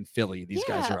weekend in Philly, these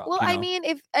guys are up. Well, I mean,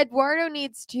 if Eduardo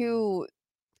needs to,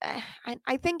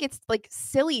 I think it's like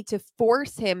silly to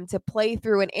force him to play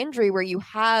through an injury where you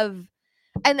have,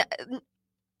 and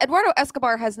Eduardo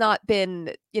Escobar has not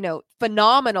been,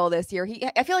 phenomenal this year.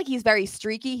 I feel like he's very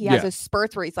streaky. He has his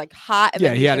spurts where he's like hot, and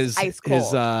then he had ice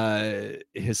cold.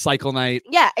 his cycle night.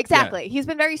 Yeah, exactly. Yeah. He's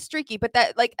been very streaky, but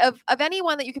that like of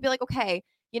anyone that you could be like, okay,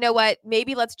 you know what?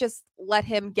 Maybe let's just let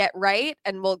him get right.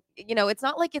 And we'll, it's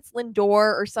not like it's Lindor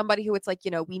or somebody who it's like,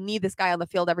 we need this guy on the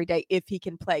field every day if he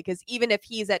can play. Because even if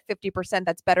he's at 50%,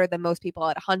 that's better than most people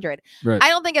at 100. Right. I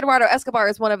don't think Eduardo Escobar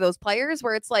is one of those players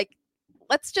where it's like,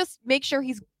 let's just make sure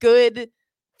he's good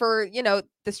for,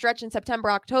 the stretch in September,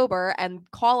 October, and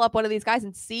call up one of these guys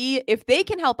and see if they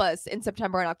can help us in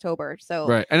September and October. So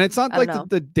right. And it's not like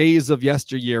the days of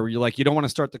yesteryear where you're like, you don't want to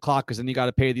start the clock because then you got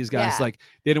to pay these guys. Like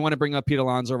they didn't want to bring up Pete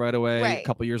Alonso right away a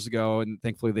couple years ago, and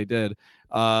thankfully they did.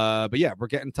 But yeah, we're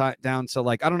getting down to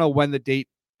like, I don't know when the date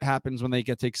happens when they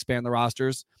get to expand the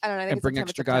rosters. I don't know, and bring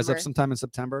extra guys up sometime in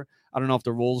September. I don't know if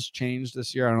the rules changed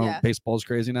this year. I don't know. Baseball's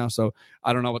crazy now, so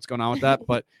I don't know what's going on with that,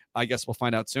 but I guess we'll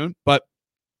find out soon. But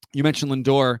you mentioned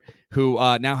Lindor, who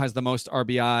now has the most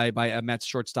RBI by a Mets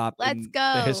shortstop in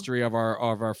the history of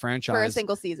our franchise. For a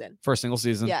single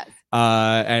season. Yes.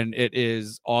 And it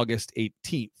is August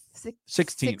 18th.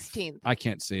 16th. I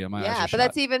can't see. But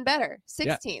that's even better.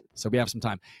 16th. Yeah. So we have some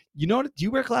time. Do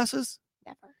you wear glasses?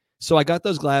 Never. So I got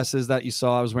those glasses that you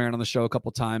saw I was wearing on the show a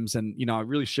couple times, and I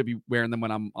really should be wearing them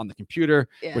when I'm on the computer,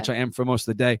 which I am for most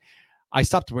of the day. I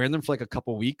stopped wearing them for like a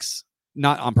couple weeks,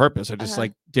 not on purpose. I just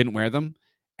like didn't wear them.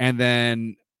 And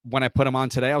then when I put them on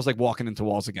today, I was like walking into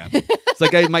walls again. It's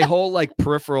like my whole like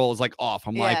peripheral is like off.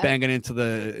 I'm like banging into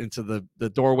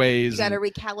the doorways. You got to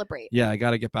recalibrate. Yeah, I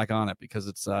got to get back on it because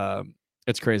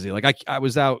it's crazy. Like I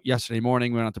was out yesterday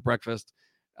morning. We went out to breakfast.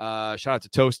 Shout out to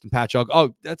Toast and Pat Jug.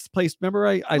 Oh, that's the place. Remember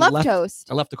I left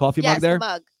Toast. I left the coffee mug there.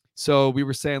 Mug. So we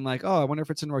were saying like, oh, I wonder if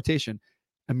it's in rotation.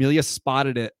 Amelia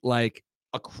spotted it like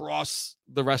across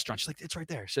the restaurant. She's like, it's right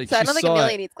there. So I don't think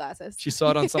Amelia needs glasses. She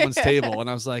saw it on someone's table, and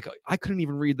I was like, I couldn't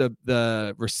even read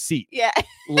the receipt. Yeah.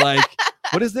 Like,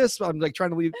 what is this? I'm like trying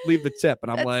to leave the tip,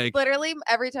 and I'm like, literally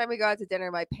every time we go out to dinner,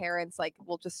 my parents like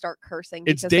will just start cursing.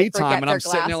 It's daytime, and I'm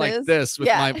sitting there like this with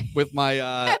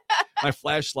my my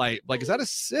flashlight. Like, is that a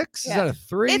 6? Is that a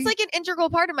 3? It's like an integral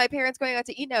part of my parents going out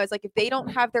to eat now. Is like if they don't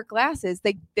have their glasses,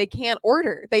 they can't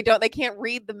order. They can't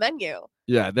read the menu.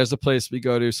 Yeah, there's a place we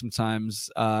go to sometimes.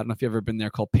 I don't know if you've ever been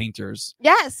there, called Painters.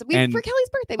 Yes, for Kelly's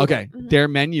birthday. Okay, their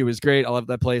menu is great. I love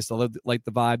that place. I love like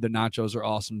the vibe. The nachos are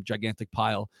awesome, gigantic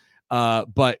pile.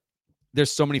 But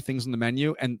there's so many things on the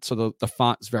menu, and so the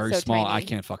font's very small. Tiny. I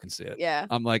can't fucking see it. Yeah,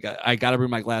 I'm like, I gotta bring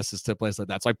my glasses to a place like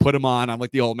that. So I put them on. I'm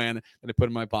like the old man, and I put them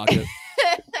in my pocket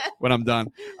when I'm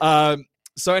done.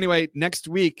 So anyway, next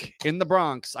week in the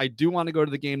Bronx, I do want to go to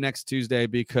the game next Tuesday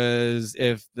because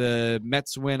if the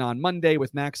Mets win on Monday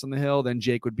with Max on the hill, then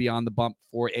Jake would be on the bump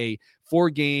for a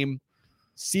 4-game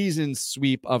season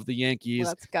sweep of the Yankees.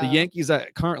 Let's go. The Yankees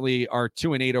currently are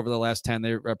 2-8 over the last 10.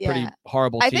 They're a pretty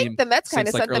horrible team. I think the Mets kind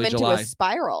of sent them into a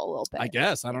spiral a little bit. I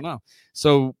guess. I don't know.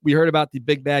 So we heard about the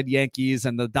big bad Yankees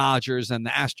and the Dodgers and the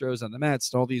Astros and the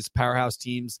Mets, all these powerhouse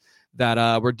teams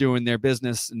that were doing their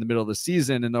business in the middle of the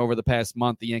season. And over the past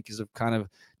month, the Yankees have kind of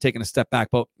taken a step back,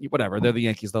 but whatever. They're the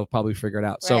Yankees. They'll probably figure it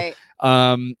out. Right.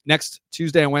 So next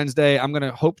Tuesday and Wednesday, I'm going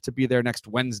to hope to be there next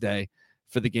Wednesday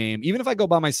for the game. Even if I go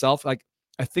by myself, like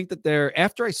I think that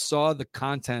after I saw the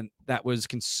content that was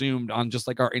consumed on just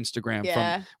like our Instagram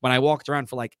from when I walked around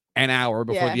for like an hour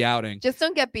before the outing. Just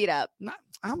don't get beat up.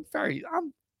 I'm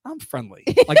friendly.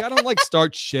 Like I don't like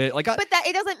start shit. Like, but that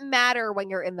it doesn't matter when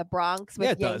you're in the Bronx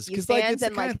with Yankees fans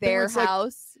and like their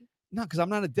house. No, because I'm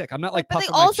not a dick. I'm not like. But they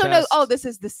also know. Oh, this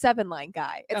is the 7-line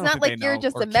guy. It's not like you're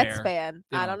just a Mets fan.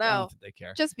 I don't know. I don't think they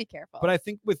care. Just be careful. But I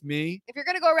think with me, if you're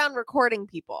gonna go around recording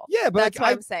people, but that's what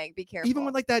I'm saying. Be careful. Even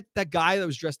with like that guy that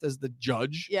was dressed as the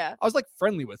judge, I was like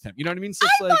friendly with him. You know what I mean? So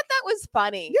I thought that was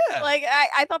funny. Yeah, like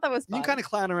I thought that was fun. You kind of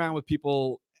clown around with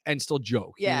people and still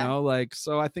joke, you know, like,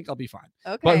 so I think I'll be fine.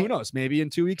 Okay. But who knows? Maybe in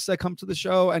 2 weeks I come to the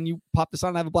show and you pop this on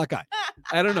and I have a black eye.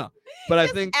 I don't know. But I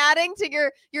think adding to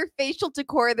your facial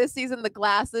decor this season, the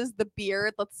glasses, the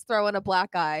beard, let's throw in a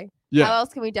black eye. Yeah. How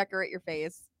else can we decorate your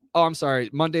face? Oh, I'm sorry.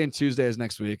 Monday and Tuesday is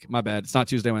next week. My bad. It's not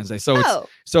Tuesday, Wednesday. So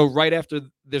it's right after.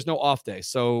 There's no off day.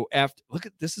 So after,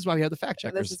 this is why we have the fact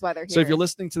checkers. This is why they're here. So if you're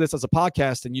listening to this as a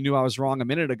podcast and you knew I was wrong a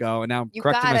minute ago, and now I'm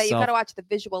correcting myself, you gotta watch the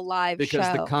visual live because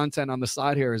show. The content on the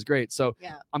side here is great. So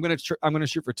I'm gonna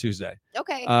shoot for Tuesday.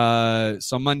 Okay.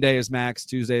 So Monday is Max.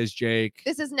 Tuesday is Jake.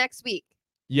 This is next week.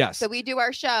 Yes. So we do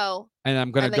our show, and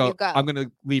I'm gonna go. I'm gonna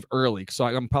leave early, so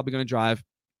I'm probably gonna drive.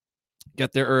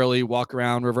 Get there early, walk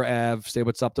around River Ave, say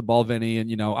what's up to Ball Vinny,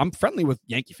 and I'm friendly with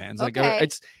Yankee fans. Like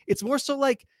it's more so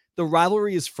like the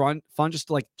rivalry is fun just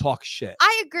to like talk shit.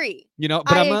 I agree. But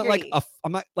I'm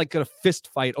not like gonna fist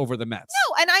fight over the Mets.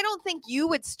 No, and I don't think you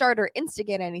would start or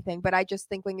instigate anything, but I just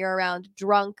think when you're around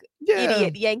drunk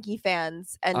idiot Yankee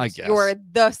fans and you're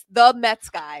the Mets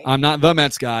guy. I'm not the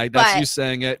Mets guy. That's you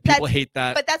saying it. People hate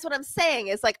that. But that's what I'm saying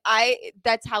is like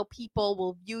that's how people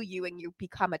will view you and you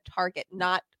become a target,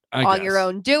 not on your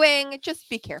own doing. Just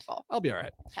be careful. I'll be all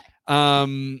right. Okay.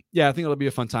 I think it'll be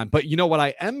a fun time. But you know what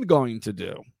I am going to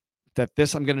do?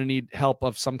 I'm going to need help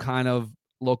of some kind of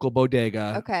local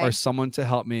bodega or someone to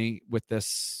help me with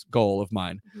this goal of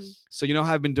mine. Mm-hmm. So you know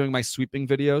how I've been doing my sweeping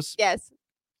videos? Yes.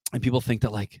 And people think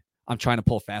that like I'm trying to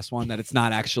pull a fast one, that it's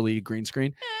not actually green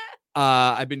screen.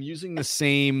 I've been using the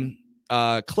same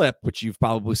clip, which you've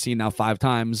probably seen now 5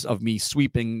 times, of me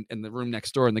sweeping in the room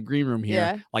next door in the green room here.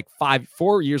 Yeah. Like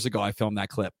 4 years ago, I filmed that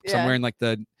clip. So I'm wearing like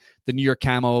the New York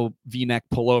camo V-neck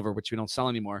pullover, which we don't sell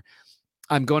anymore.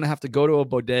 I'm going to have to go to a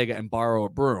bodega and borrow a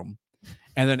broom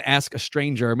and then ask a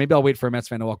stranger. Maybe I'll wait for a Mets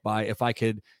fan to walk by if I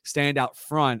could stand out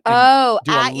front and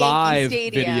do a live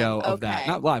video of that.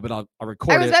 Not live, but I'll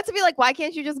record it. I was about to be like, why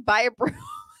can't you just buy a broom?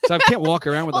 So I can't walk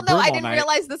around with a broom all night. I didn't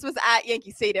realize this was at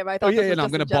Yankee Stadium. I thought I'm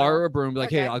going to borrow a broom. Be like,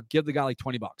 hey, I'll give the guy like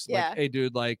 $20. Yeah. Like, hey,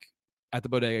 dude, like at the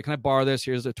bodega, can I borrow this?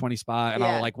 Here's a 20 spot. And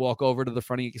I'll like walk over to the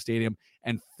front of Yankee Stadium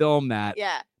and film that.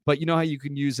 Yeah. But you know how you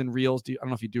can use in Reels? I don't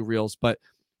know if you do Reels, but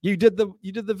you did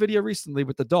the video recently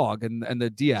with the dog and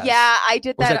the Diaz. Yeah, I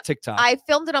did that. Was that TikTok? I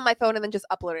filmed it on my phone and then just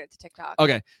uploaded it to TikTok.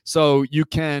 Okay. So you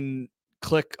can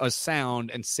click a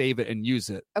sound and save it and use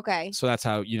it. Okay. So that's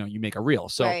how you make a reel.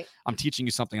 So I'm teaching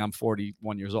you something. I'm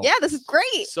 41 years old. Yeah, this is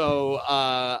great. So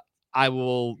I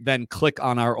will then click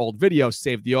on our old video,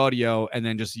 save the audio, and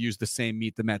then just use the same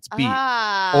Meet the Mets beat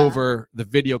over the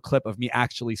video clip of me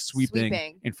actually sweeping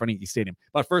in front of Yankee Stadium.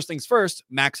 But first things first,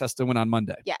 Max has to win on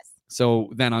Monday. Yes. So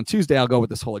then on Tuesday, I'll go with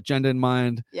this whole agenda in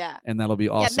mind. Yeah. And that'll be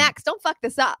awesome. Yeah, Max, don't fuck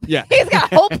this up. Yeah. He's got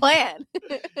a whole plan.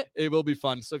 It will be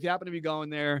fun. So if you happen to be going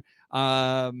there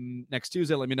next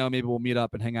Tuesday, let me know. Maybe we'll meet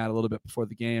up and hang out a little bit before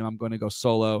the game. I'm going to go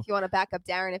solo. If you want to back up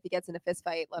Darren if he gets in a fist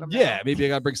fight, let him know. Yeah, maybe I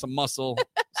got to bring some muscle.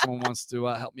 Someone wants to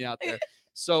help me out there.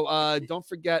 So don't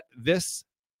forget, this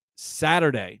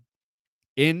Saturday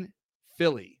in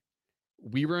Philly,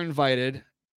 we were invited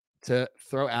to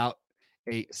throw out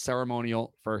a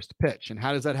ceremonial first pitch. And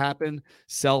how does that happen?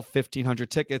 Sell 1,500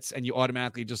 tickets and you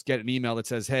automatically just get an email that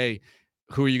says, hey,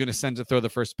 who are you going to send to throw the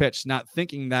first pitch? Not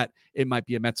thinking that it might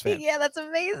be a Mets fan. Yeah, that's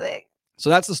amazing. So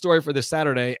that's the story for this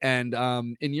Saturday. And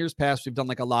in years past, we've done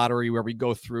like a lottery where we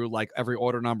go through like every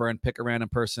order number and pick a random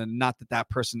person. Not that that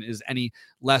person is any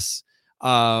less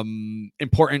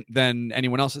important than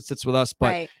anyone else that sits with us,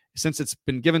 but since it's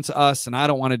been given to us and I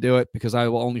don't want to do it because I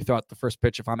will only throw out the first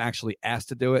pitch if I'm actually asked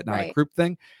to do it, not a group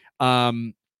thing.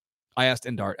 I asked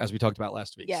Indart, as we talked about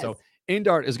last week. Yes. So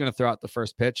Indart is going to throw out the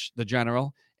first pitch, the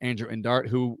general, Andrew Indart,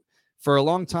 who for a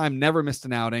long time never missed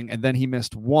an outing. And then he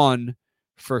missed one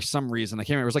for some reason. I can't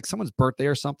remember. It was like someone's birthday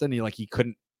or something. He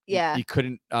couldn't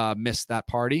miss that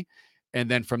party. And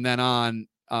then from then on,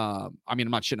 I mean,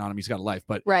 I'm not shitting on him. He's got a life,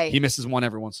 but Right. he misses one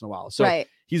every once in a while. So Right.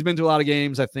 he's been to a lot of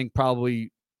games. I think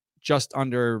probably just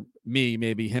under me,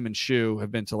 maybe him and Shu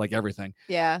have been to like everything.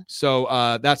 Yeah. So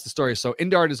that's the story. So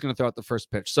Indart is going to throw out the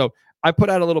first pitch. So I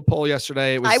put out a little poll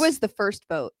yesterday. I was the first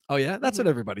vote. Oh yeah, that's what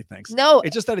everybody thinks. No,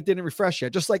 It's just that it didn't refresh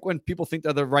yet. Just like when people think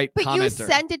they're the right but commenter. you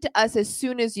sent it to us as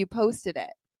soon as you posted it.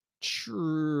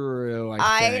 True.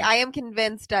 I am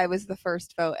convinced I was the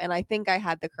first vote, and I think I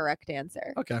had the correct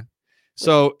answer. Okay.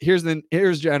 So here is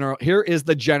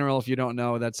the general. If you don't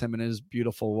know, that's him and his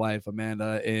beautiful wife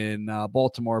Amanda in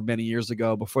Baltimore many years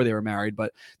ago before they were married.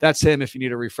 But that's him. If you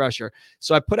need a refresher.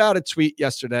 So I put out a tweet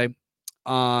yesterday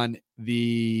on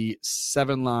the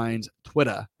 7 Lines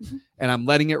Twitter, and I'm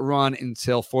letting it run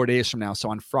until 4 days from now. So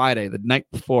on Friday, the night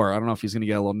before, I don't know if he's going to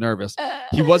get a little nervous.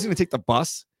 He wasn't going to take the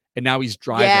bus. And now he's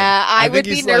driving. Yeah, I would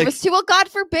be nervous like, too. Well, God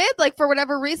forbid, like for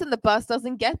whatever reason, the bus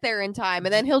doesn't get there in time,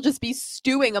 and then he'll just be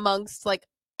stewing amongst like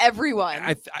everyone.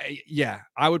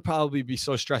 I would probably be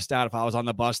so stressed out if I was on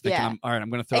the bus thinking, all right, I'm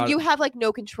going to throw. And you have like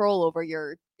no control over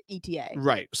your ETA.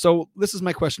 Right. So this is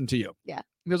my question to you. Yeah.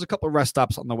 There's a couple of rest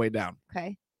stops on the way down.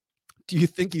 Okay. Do you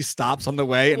think he stops on the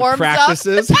way and Warms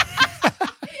practices?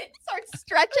 Starts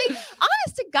stretching.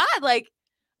 Honest to God, like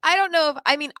I don't know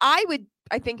if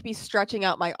I think be stretching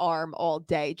out my arm all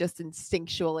day just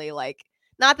instinctually. Like,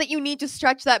 not that you need to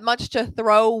stretch that much to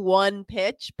throw one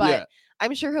pitch, but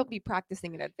I'm sure he'll be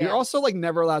practicing in advance. You're also like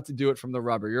never allowed to do it from the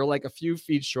rubber. You're like a few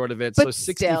feet short of it. But so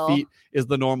 60 still. feet is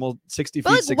the normal 60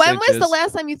 But feet. like, 6 when inches. was the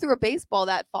last time you threw a baseball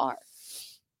that far?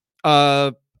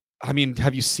 I mean,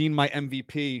 have you seen my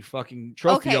MVP fucking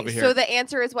trophy over here? So the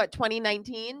answer is what,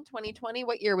 2019, 2020?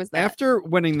 What year was that? After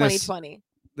winning 2020.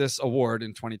 This award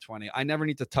in 2020, I never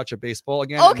need to touch a baseball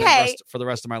again for the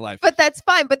rest of my life. But that's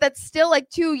fine. But that's still like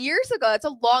 2 years ago. That's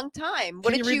a long time.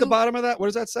 Can you read the bottom of that? What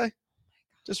does that say?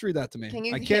 Just read that to me.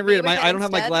 I can't read it. I don't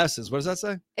have my glasses. What does that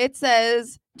say? It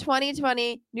says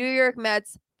 2020 New York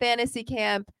Mets Fantasy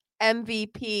Camp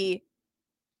MVP.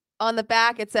 On the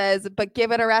back, it says, but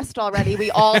give it a rest already. We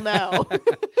all know.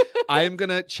 I am going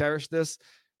to cherish this.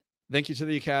 Thank you to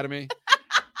the Academy.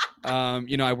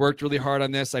 I worked really hard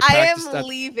on this. I am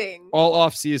leaving all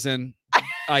off season.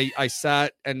 I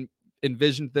sat and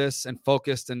envisioned this and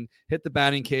focused and hit the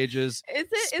batting cages. Is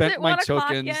it my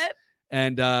tokens yet?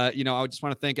 And I just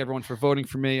want to thank everyone for voting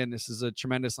for me. And this is a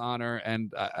tremendous honor.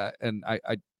 And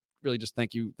I really just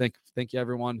thank you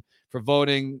everyone for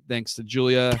voting. Thanks to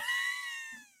Julia.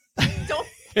 Don't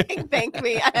thank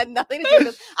me. I had nothing to do with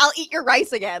this. I'll eat your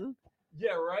rice again.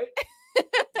 Yeah, right.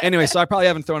 Anyway, so I probably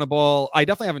haven't thrown a ball. I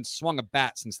definitely haven't swung a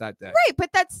bat since that day. Right, but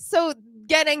that's so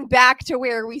getting back to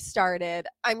where we started.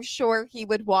 I'm sure he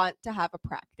would want to have a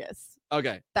practice.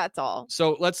 Okay. That's all.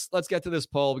 So let's get to this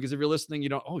poll, because if you're listening,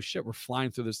 oh shit, we're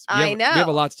flying through this. I know. We have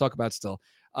a lot to talk about still.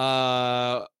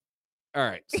 All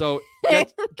right. So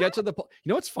get to the poll. You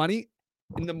know what's funny?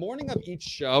 In the morning of each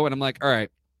show, and I'm like, all right,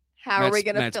 how are we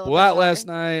going to fill blew out last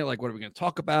night? Like, what are we going to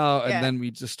talk about? And then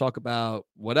we just talk about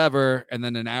whatever. And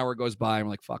then an hour goes by, and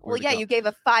we're like, fuck. Well, yeah, you gave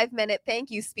a 5-minute thank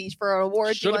you speech for an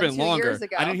award. Should have been longer. 2 years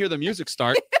ago. I didn't hear the music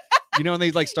start. When they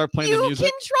like start playing the music.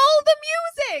 You control the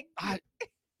music.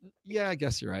 Yeah, I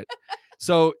guess you're right.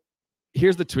 So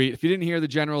here's the tweet. If you didn't hear, the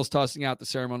Generals tossing out the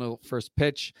ceremonial first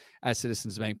pitch at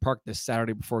Citizens Bank Park this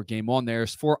Saturday before game 1.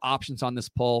 There's 4 options on this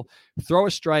poll: throw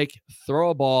a strike, throw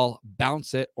a ball,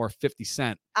 bounce it, or 50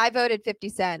 Cent. I voted 50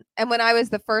 Cent. And when I was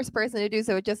the first person to do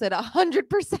so, it just said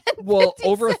 100%. Well,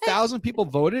 over 1,000 people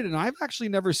voted, and I've actually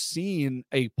never seen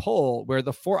a poll where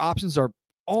the 4 options are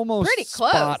almost pretty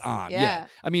close. Spot on. Yeah.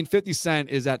 I mean, 50 Cent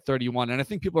is at 31, and I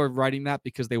think people are writing that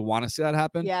because they want to see that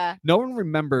happen. Yeah. No one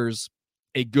remembers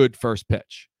a good first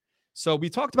pitch. So we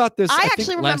talked about this. I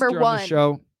actually remember last year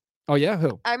on the show. Oh yeah,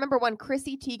 who? I remember when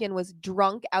Chrissy Teigen was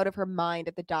drunk out of her mind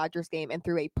at the Dodgers game and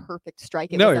threw a perfect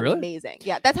strike. It was amazing.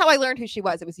 Yeah, that's how I learned who she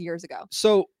was. It was years ago.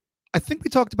 So I think we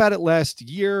talked about it last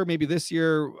year, maybe this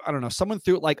year. I don't know. Someone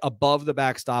threw it like above the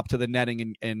backstop to the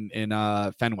netting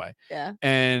in Fenway. Yeah.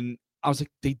 And I was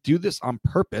like, they do this on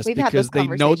purpose because they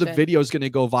know the video is going to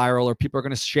go viral or people are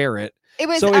going to share it. It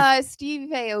was Steve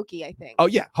Aoki, I think. Oh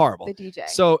yeah, horrible. The DJ.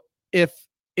 So if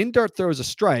Indart throws a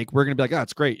strike, we're going to be like, oh,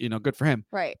 it's great. Good for him.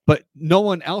 Right. But no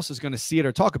one else is going to see it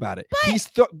or talk about it.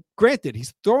 But granted,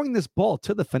 he's throwing this ball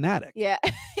to the Fanatic. Yeah.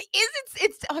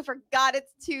 I forgot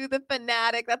it's to the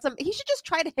Fanatic. He should just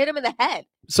try to hit him in the head.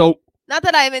 So not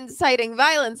that I'm inciting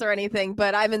violence or anything,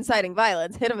 but I'm inciting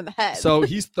violence. Hit him in the head. So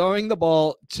he's throwing the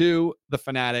ball to the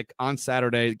Fanatic on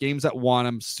Saturday. The game's at 1.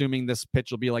 I'm assuming this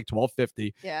pitch will be like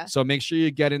 12:50. Yeah. So make sure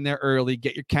you get in there early.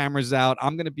 Get your cameras out.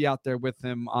 I'm going to be out there with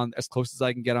him on as close as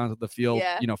I can get onto the field,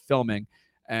 filming.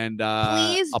 and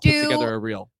Please I'll put together a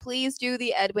reel. Please do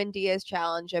the Edwin Diaz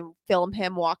challenge and film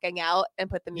him walking out and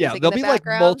put the Yeah, music there'll in be the like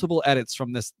background. multiple edits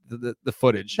from this the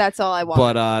footage. That's all I want.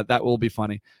 But that will be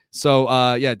funny.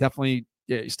 So yeah, definitely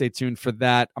stay tuned for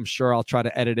that. I'm sure I'll try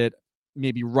to edit it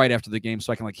maybe right after the game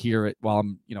so I can like hear it while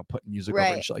I'm putting music over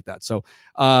and shit like that. So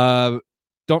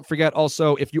don't forget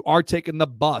also, if you are taking the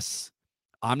bus,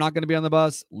 I'm not going to be on the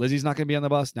bus. Lizzie's not going to be on the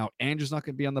bus. Now Andrew's not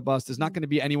going to be on the bus. There's not going to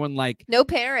be anyone like no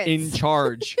parents in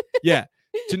charge. Yeah.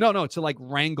 To like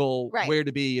wrangle right. where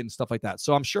to be and stuff like that.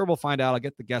 So I'm sure we'll find out. I'll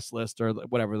get the guest list or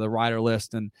whatever, the rider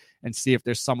list, and see if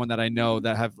there's someone that I know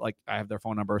that have like, I have their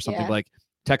phone number or something, like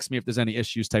text me if there's any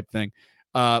issues type thing.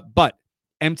 But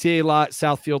MTA lot,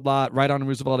 Southfield lot, right on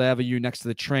Roosevelt Avenue next to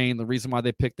the train. The reason why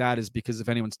they picked that is because if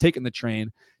anyone's taking the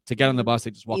train to get on the bus, they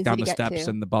just walk easy down to the steps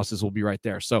to. and the buses will be right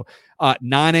there. So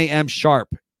 9 a.m. sharp,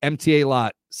 MTA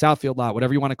lot, Southfield lot,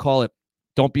 whatever you want to call it.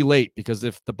 Don't be late, because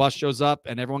if the bus shows up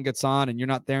and everyone gets on and you're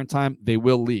not there in time, they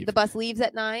will leave. The bus leaves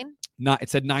at 9? It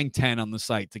said 9:10 on the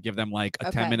site to give them like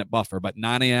a 10-minute buffer, but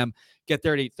 9 a.m. Get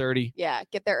there at 8:30. Yeah,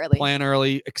 get there early. Plan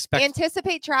early.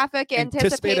 Anticipate traffic.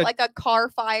 Anticipate like a car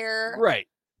fire. Right.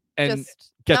 And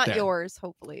just get not there. yours,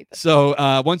 hopefully. But.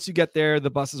 So once you get there,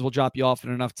 the buses will drop you off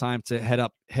in enough time to head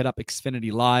up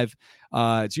Xfinity Live.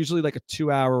 It's usually like a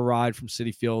 2-hour ride from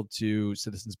Citi Field to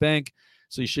Citizens Bank.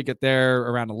 So you should get there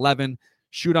around 11.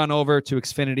 Shoot on over to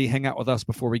Xfinity, hang out with us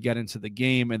before we get into the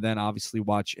game, and then obviously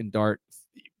watch Indart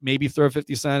maybe throw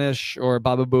 50 Cent-ish or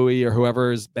Baba Booey or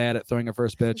whoever is bad at throwing a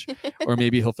first pitch, or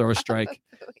maybe he'll throw a strike.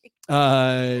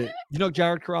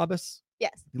 Jared Carabas?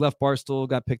 Yes. He left Barstool,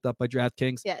 got picked up by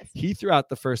DraftKings. Yes. He threw out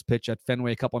the first pitch at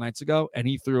Fenway a couple nights ago, and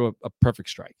he threw a perfect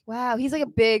strike. Wow. He's like a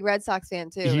big Red Sox fan,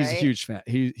 too, He's right? a huge fan.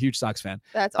 He's a huge Sox fan.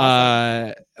 That's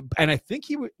awesome. And I think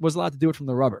he was allowed to do it from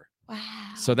the rubber. Wow.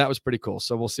 So that was pretty cool.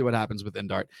 So we'll see what happens with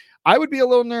Indart. I would be a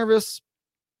little nervous.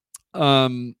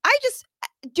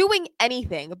 Doing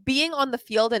anything, being on the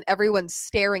field and everyone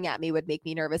staring at me would make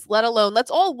me nervous, let alone let's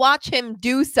all watch him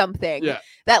do something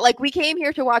that like we came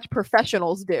here to watch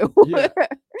professionals do. Yeah.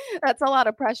 That's a lot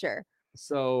of pressure.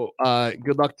 So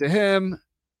good luck to him.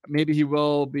 Maybe he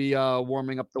will be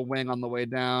warming up the wing on the way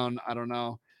down. I don't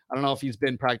know if he's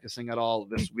been practicing at all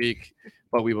this week,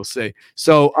 but we will see.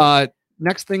 So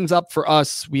next things up for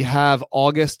us, we have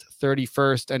August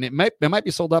 31st, and it might be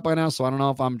sold out by now, so I don't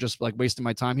know if I'm just like wasting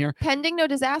my time here. Pending no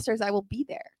disasters, I will be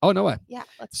there. Oh, no way. Yeah,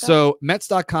 let's go. So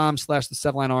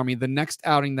Mets.com/the7line Army, the next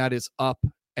outing that is up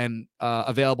and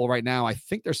available right now, I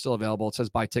think they're still available. It says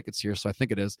buy tickets here, so I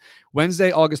think it is.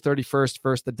 Wednesday, August 31st,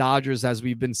 first, the Dodgers, as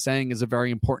we've been saying, is a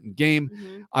very important game.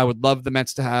 Mm-hmm. I would love the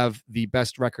Mets to have the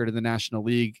best record in the National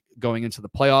League going into the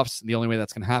playoffs. And the only way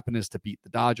that's going to happen is to beat the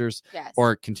Dodgers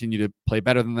or continue to play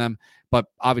better than them. But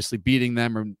obviously beating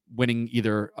them or winning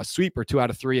either a sweep or 2 out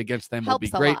of 3 against them will be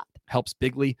great. Helps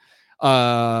bigly.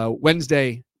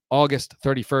 Wednesday, August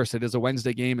 31st. It is a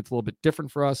Wednesday game. It's a little bit different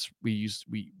for us. We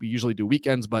usually do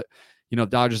weekends, but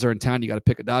Dodgers are in town. You got to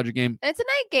pick a Dodger game. And it's a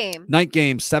night game. Night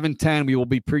game, 7:10. We will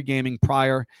be pre-gaming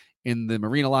prior in the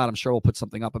Marina lot. I'm sure we'll put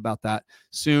something up about that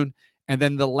soon. And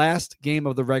then the last game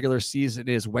of the regular season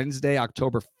is Wednesday,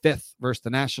 October 5th versus the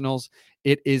Nationals.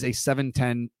 It is a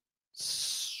 7:10.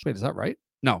 Wait, is that right?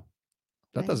 No,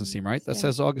 that doesn't seem right. That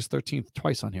says August 13th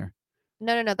twice on here.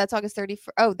 No. That's August 31st.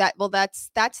 Oh, that's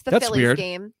the Phillies weird.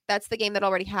 Game. That's the game that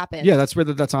already happened. Yeah, that's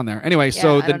weird that's on there. Anyway,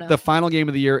 so the final game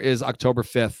of the year is October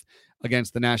 5th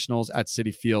against the Nationals at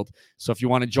Citi Field. So if you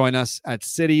want to join us at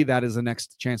Citi, that is the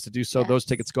next chance to do so. Yes. Those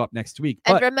tickets go up next week.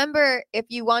 And remember, if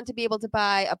you want to be able to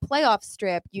buy a playoff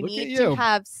strip, you need to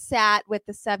have sat with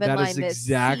the 7 line this season. That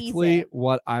is exactly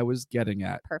what I was getting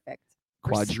at. Perfect.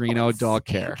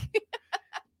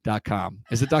 QuadrinoDogCare.com.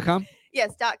 Is it .com?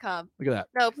 Yes, .com. Look at that.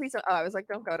 No, please don't. Oh, I was like,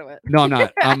 don't go to it. No, I'm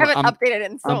not. I haven't updated it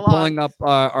in so long. I'm pulling up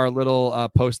our little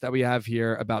post that we have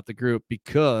here about the group,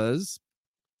 because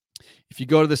if you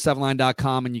go to the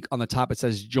 7line.com and on the top it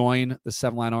says join the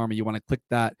 7-Line Army, you want to click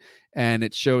that, and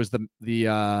it shows the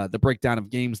breakdown of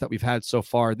games that we've had so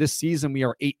far this season. We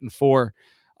are 8-4.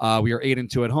 We are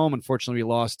 8-2 at home. Unfortunately, we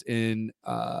lost in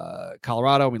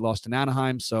Colorado. We lost in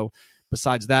Anaheim. So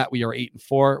besides that, we are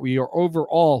 8-4. We are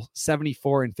overall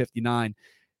 74-59.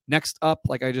 Next up,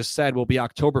 like I just said, will be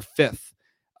October 5th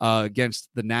against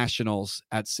the Nationals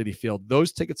at Citi Field.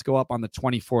 Those tickets go up on the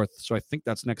 24th. So I think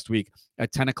that's next week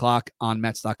at 10 o'clock on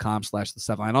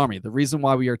Mets.com/the7line Army. The reason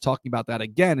why we are talking about that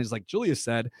again is, like Julia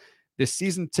said, the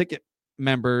season ticket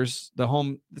members,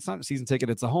 it's not a season ticket,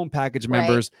 it's a home package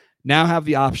members now have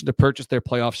the option to purchase their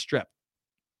playoff strip.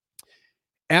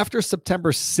 after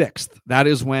September 6th, that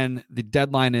is when the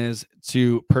deadline is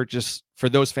to purchase for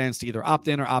those fans to either opt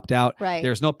in or opt out. Right.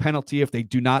 There's no penalty if they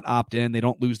do not opt in. They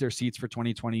don't lose their seats for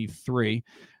 2023.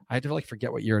 I had to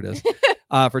forget what year it is.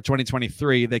 For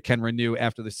 2023, they can renew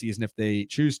after the season if they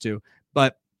choose to.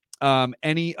 But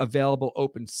any available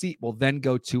open seat will then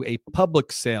go to a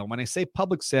public sale. When I say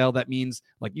public sale, that means,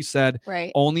 like you said,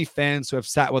 right, only fans who have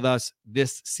sat with us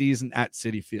this season at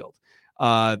Citi Field.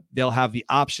 They'll have the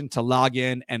option to log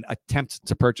in and attempt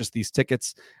to purchase these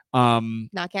tickets.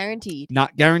 Not guaranteed.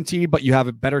 Not guaranteed, but you have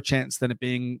a better chance than it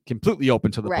being completely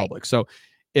open to the public. So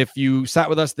if you sat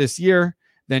with us this year,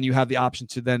 then you have the option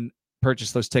to then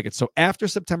purchase those tickets. So after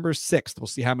September 6th, we'll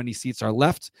see how many seats are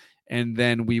left, and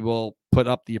then we will put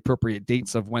up the appropriate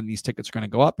dates of when these tickets are going to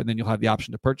go up, and then you'll have the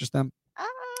option to purchase them.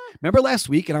 Remember last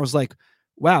week, and I was like,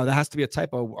 wow, that has to be a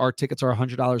typo. Our tickets are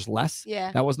 $100 less.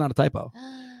 Yeah. That was not a typo.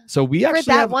 So we actually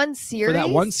for that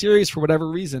one series, for whatever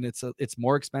reason, it's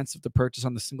more expensive to purchase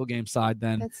on the single game side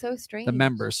than that's so strange. The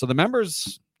members. So the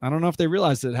members, I don't know if they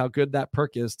realized it, how good that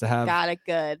perk is to have. Got it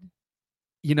good.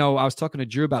 You know, I was talking to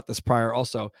Drew about this prior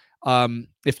also.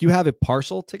 If you have a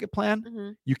partial ticket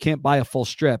plan, you can't buy a full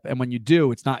strip. And when you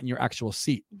do, it's not in your actual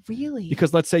seat. Really?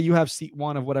 Because let's say you have seat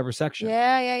 1 of whatever section.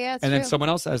 Yeah. And then someone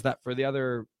else has that for the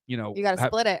other, you got to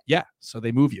split it. Yeah. So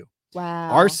they move you.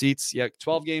 Wow. Our seats,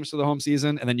 12 games for the home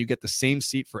season, and then you get the same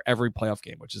seat for every playoff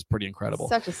game, which is pretty incredible.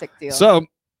 Such a sick deal. So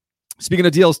speaking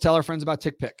of deals, tell our friends about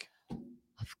TickPick.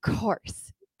 Of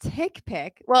course.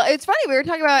 TickPick. Well, it's funny. We were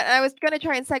talking about, I was going to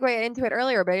try and segue into it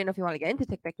earlier, but I didn't know if you want to get into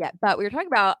TickPick yet. But we were talking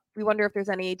about, we wonder if there's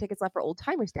any tickets left for Old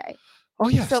Timers Day. Oh,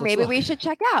 yeah. So maybe we should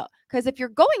check out. Because if you're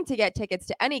going to get tickets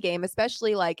to any game,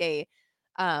 especially like a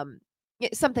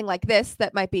something like this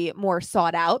that might be more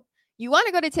sought out, you want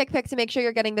to go to TickPick to make sure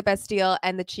you're getting the best deal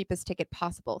and the cheapest ticket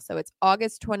possible. So it's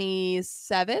August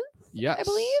 27th, yes, I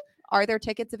believe. Are there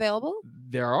tickets available?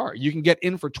 There are. You can get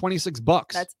in for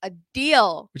 $26. That's a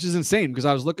deal. Which is insane because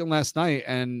I was looking last night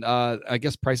and I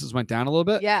guess prices went down a little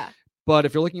bit. Yeah. But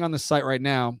if you're looking on the site right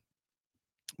now,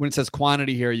 when it says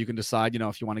quantity here, you can decide,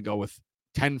 if you want to go with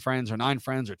 10 friends or 9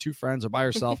 friends or 2 friends or by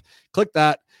yourself. Click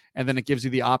that, and then it gives you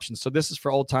the options. So this is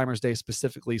for Old Timers Day,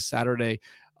 specifically Saturday,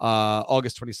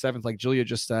 August 27th. Like Julia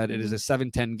just said, it is a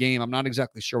 7:10 game. I'm not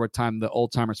exactly sure what time the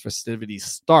Old Timers festivities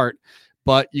start,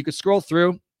 but you could scroll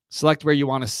through, select where you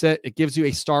want to sit. It gives you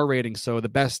a star rating, so the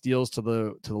best deals to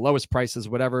the lowest prices,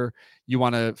 whatever you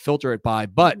want to filter it by.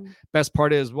 But best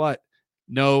part is what?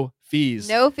 No fees.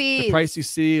 No fees. The price you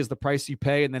see is the price you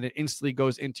pay, and then it instantly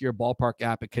goes into your Ballpark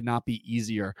app. It could not be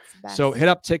easier. So hit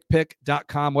up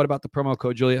tickpick.com. What about the promo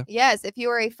code, Julia? Yes, if you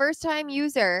are a first-time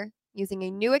user using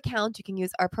a new account, you can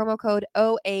use our promo code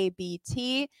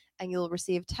OABT, and you'll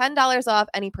receive $10 off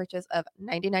any purchase of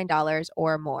 $99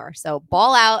 or more. So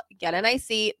ball out, get a nice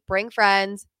seat, bring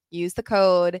friends, use the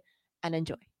code, and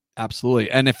enjoy. Absolutely.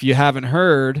 And if you haven't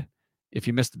heard, if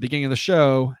you missed the beginning of the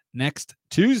show, next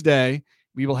Tuesday,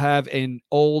 we will have an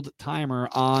old timer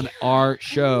on our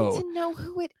show. I need to know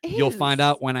who it is. You'll find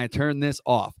out when I turn this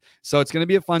off. So it's going to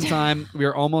be a fun time. We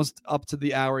are almost up to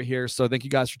the hour here. So thank you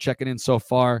guys for checking in so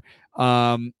far.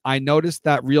 I noticed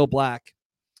that Real Black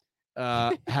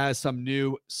has some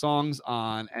new songs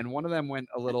on, and one of them went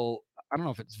a little, I don't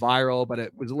know if it's viral, but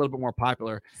it was a little bit more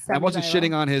popular. I wasn't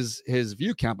shitting on his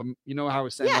view count, but you know how I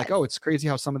was saying, like, oh, it's crazy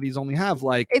how some of these only have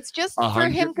like it's just for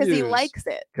him because he likes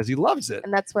it. Because he loves it.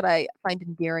 And that's what I find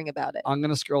endearing about it. I'm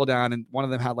going to scroll down, and one of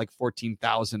them had like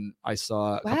 14,000 I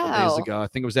saw a couple days ago. I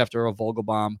think it was after a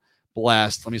Vogelbaum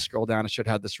blast. Let me scroll down. I should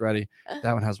have this ready.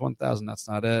 That one has 1,000. That's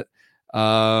not it.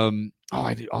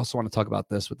 I do also want to talk about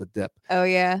this with the dip. Oh,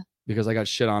 yeah. Because I got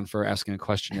shit on for asking a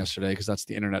question yesterday, because that's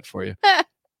the internet for you.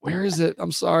 Where is it?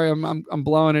 I'm sorry. I'm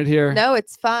blowing it here. No,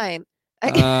 it's fine.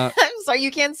 I'm sorry.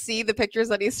 You can't see the pictures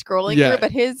that he's scrolling through,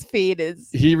 but his feed is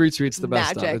he retweets the best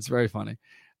magic stuff. It's very funny.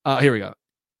 Here we go.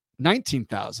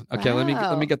 19,000. Okay,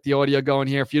 let me get the audio going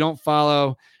here. If you don't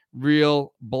follow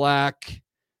Real Black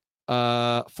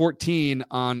 14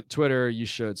 on Twitter, you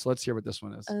should. So let's hear what this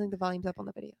one is. I think the volume's up on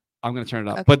the video. I'm going to turn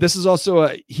it up. Okay. But this is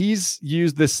also he's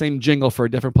used this same jingle for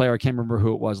a different player. I can't remember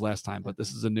who it was last time, but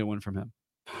this is a new one from him.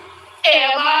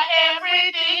 Am I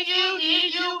everything you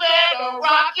need? You better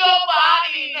rock your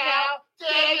body now.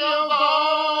 Take your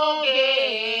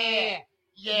boogie.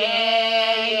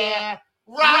 Yeah.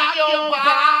 Rock your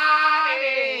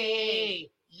body.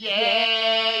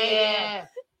 Yeah.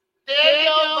 Take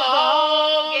your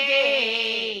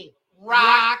boogie.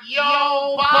 Rock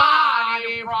your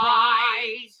body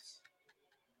right.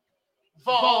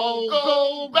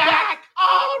 Vocal back.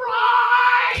 All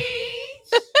right.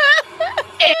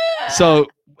 So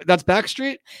That's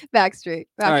Backstreet? Backstreet.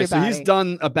 All right, so Body. he's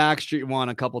done a Backstreet one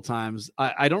a couple times.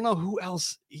 I don't know who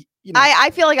else. I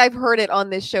feel like I've heard it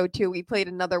on this show too. We played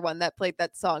another one that played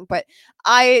that song, but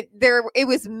it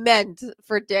was meant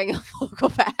for Daniel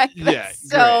Vogelback. Yeah,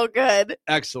 so good.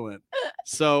 Excellent.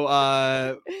 So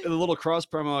a little cross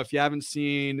promo. If you haven't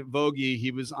seen Vogie,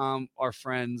 he was on our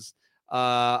friends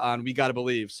on We Gotta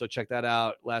Believe. So check that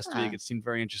out last week. It seemed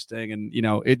very interesting, and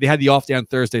they had the off day on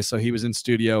Thursday, so he was in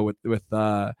studio with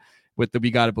the We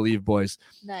Gotta Believe boys.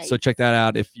 Nice. So check that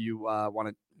out if you want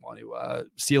to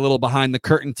see a little behind the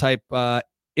curtain type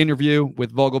interview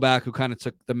with Vogelback, who kind of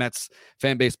took the Mets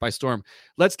fan base by storm.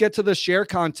 Let's get to the share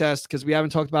contest because we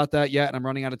haven't talked about that yet, and I'm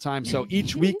running out of time. So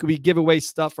each week we give away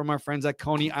stuff from our friends at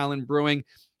Coney Island Brewing.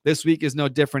 This week is no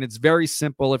different. It's very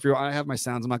simple. I have my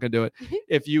sounds, I'm not going to do it.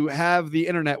 If you have the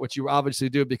internet, which you obviously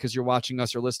do because you're watching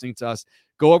us or listening to us,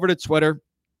 go over to Twitter.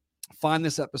 Find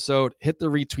this episode, hit the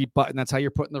retweet button. That's how you're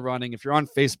putting the running. If you're on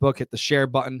Facebook, hit the share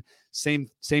button. Same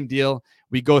deal.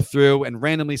 We go through and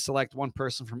randomly select one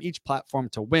person from each platform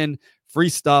to win free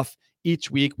stuff.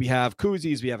 Each week we have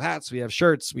koozies, we have hats, we have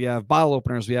shirts, we have bottle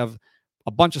openers, we have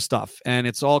a bunch of stuff. And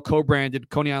it's all co-branded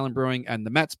Coney Island Brewing and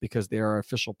the Mets because they are an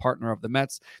official partner of the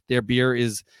Mets. Their beer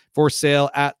is for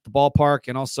sale at the ballpark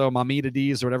and also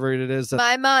Maimonides or whatever it is.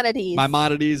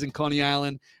 Maimonides in Coney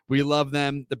Island. We love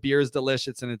them. The beer is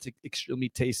delicious and it's extremely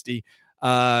tasty.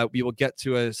 We will get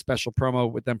to a special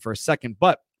promo with them for a second,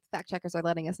 but fact checkers are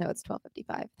letting us know it's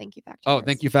 12:55. Thank you, fact checkers. Oh,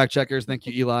 thank you, fact checkers. Thank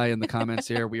you, Eli, in the comments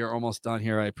here. We are almost done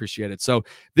here. I appreciate it. So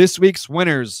this week's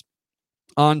winners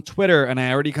on Twitter, and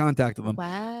I already contacted them.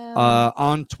 Wow.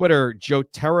 On Twitter,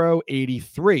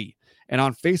 Jotero83, and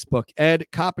on Facebook, Ed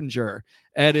Coppinger.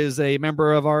 Ed is a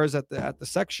member of ours at the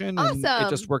section, awesome. And it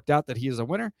just worked out that he is a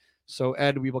winner. So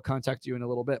Ed, we will contact you in a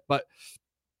little bit, but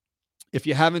if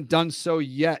you haven't done so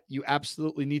yet, you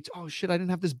absolutely need to. Oh, shit, I didn't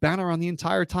have this banner on the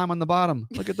entire time on the bottom.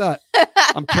 Look at that.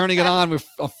 I'm turning it on with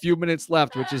a few minutes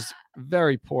left, which is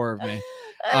very poor of me.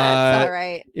 That's all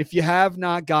right. If you have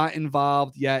not got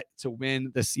involved yet to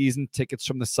win the season tickets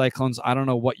from the Cyclones, I don't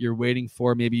know what you're waiting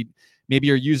for. Maybe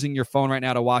you're using your phone right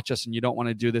now to watch us and you don't want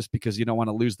to do this because you don't want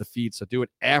to lose the feed. So do it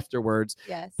afterwards.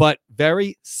 Yes. But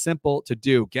very simple to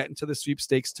do. Get into the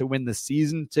sweepstakes to win the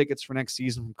season tickets for next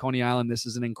season from Coney Island. This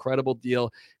is an incredible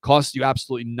deal. Costs you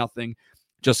absolutely nothing.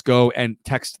 Just go and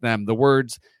text them the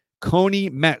words Coney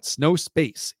Mets, no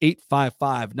space,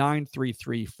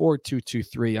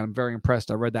 855-933-4223. I'm very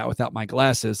impressed. I read that without my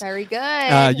glasses. Very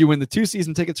good. You win the 2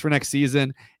 season tickets for next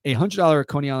season, a $100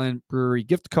 Coney Island Brewery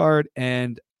gift card,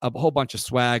 and a whole bunch of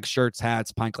swag, shirts,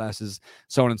 hats, pint glasses,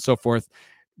 so on and so forth.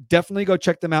 Definitely go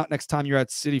check them out next time you're at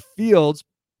Citi Fields.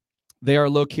 They are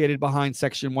located behind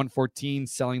Section 114,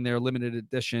 selling their limited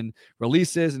edition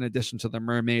releases in addition to the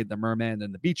Mermaid, the Merman,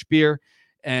 and the Beach Beer.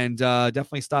 And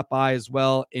definitely stop by as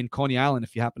well in Coney Island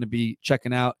if you happen to be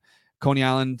checking out Coney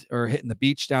Island or hitting the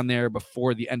beach down there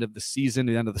before the end of the season,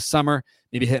 the end of the summer,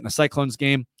 maybe hitting a Cyclones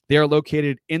game. They are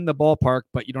located in the ballpark,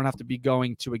 but you don't have to be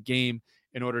going to a game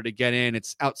in order to get in.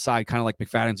 It's outside, kind of like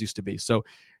McFadden's used to be. So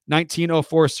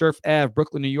 1904 Surf Ave,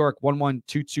 Brooklyn, New York,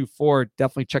 11224.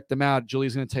 Definitely check them out.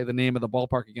 Julie's going to tell you the name of the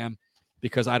ballpark again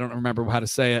because I don't remember how to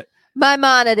say it.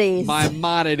 Maimonides.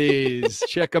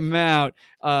 Check them out.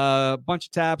 Bunch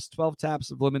of taps, 12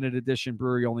 taps of limited edition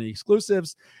brewery only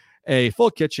exclusives, a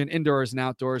full kitchen, indoors and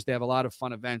outdoors. They have a lot of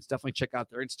fun events. Definitely check out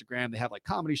their Instagram. They have like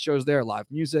comedy shows there, live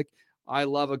music. I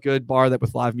love a good bar that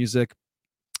with live music.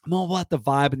 I'm all about the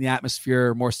vibe and the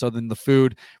atmosphere more so than the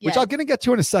food, which I'm going to get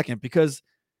to in a second because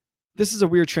this is a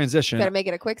weird transition. Better make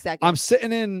it a quick second. I'm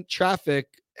sitting in traffic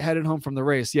headed home from the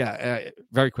race.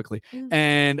 Very quickly.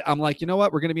 And I'm like, you know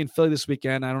what? We're going to be in Philly this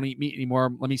weekend. I don't eat meat anymore.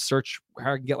 Let me search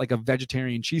how I can get like a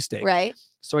vegetarian cheesesteak. Right.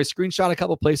 So I screenshot a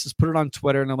couple places, put it on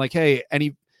Twitter, and I'm like, hey,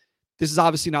 this is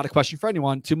obviously not a question for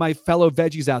anyone. To my fellow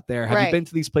veggies out there, have you been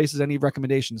to these places? Any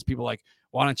recommendations? People are like,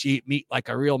 why don't you eat meat like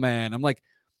a real man? I'm like,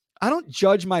 I don't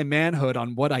judge my manhood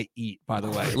on what I eat, by the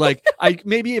way. Like,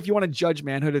 maybe if you want to judge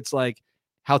manhood, it's like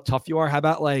how tough you are. How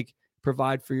about like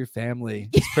provide for your family?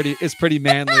 It's pretty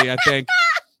manly, I think.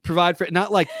 Provide for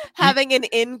not like having an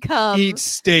income, eat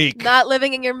steak, not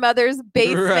living in your mother's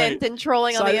basement and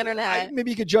trolling on the internet.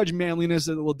 Maybe you could judge manliness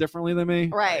a little differently than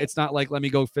me. Right. It's not like let me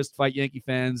go fist fight Yankee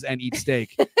fans and eat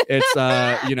steak.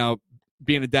 It's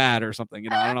being a dad or something.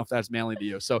 I don't know if that's manly to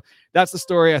you. So that's the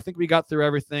story. I think we got through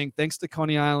everything. Thanks to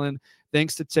Coney Island.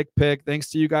 Thanks to Tick Pick.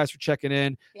 Thanks to you guys for checking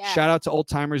in. Yeah. Shout out to Old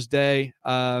Timers Day.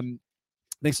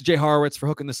 Thanks to Jay Horowitz for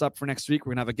hooking this up for next week.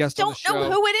 We're gonna have a guest on the show. Don't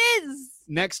know who it is.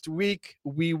 Next week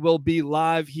we will be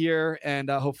live here, and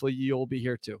hopefully you'll be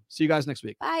here too. See you guys next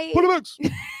week. Bye. Put it back.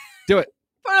 Do it.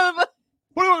 Put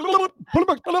it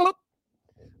back.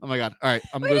 Oh my God. All right.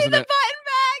 I'm We need losing the it. button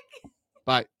back.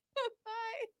 Bye.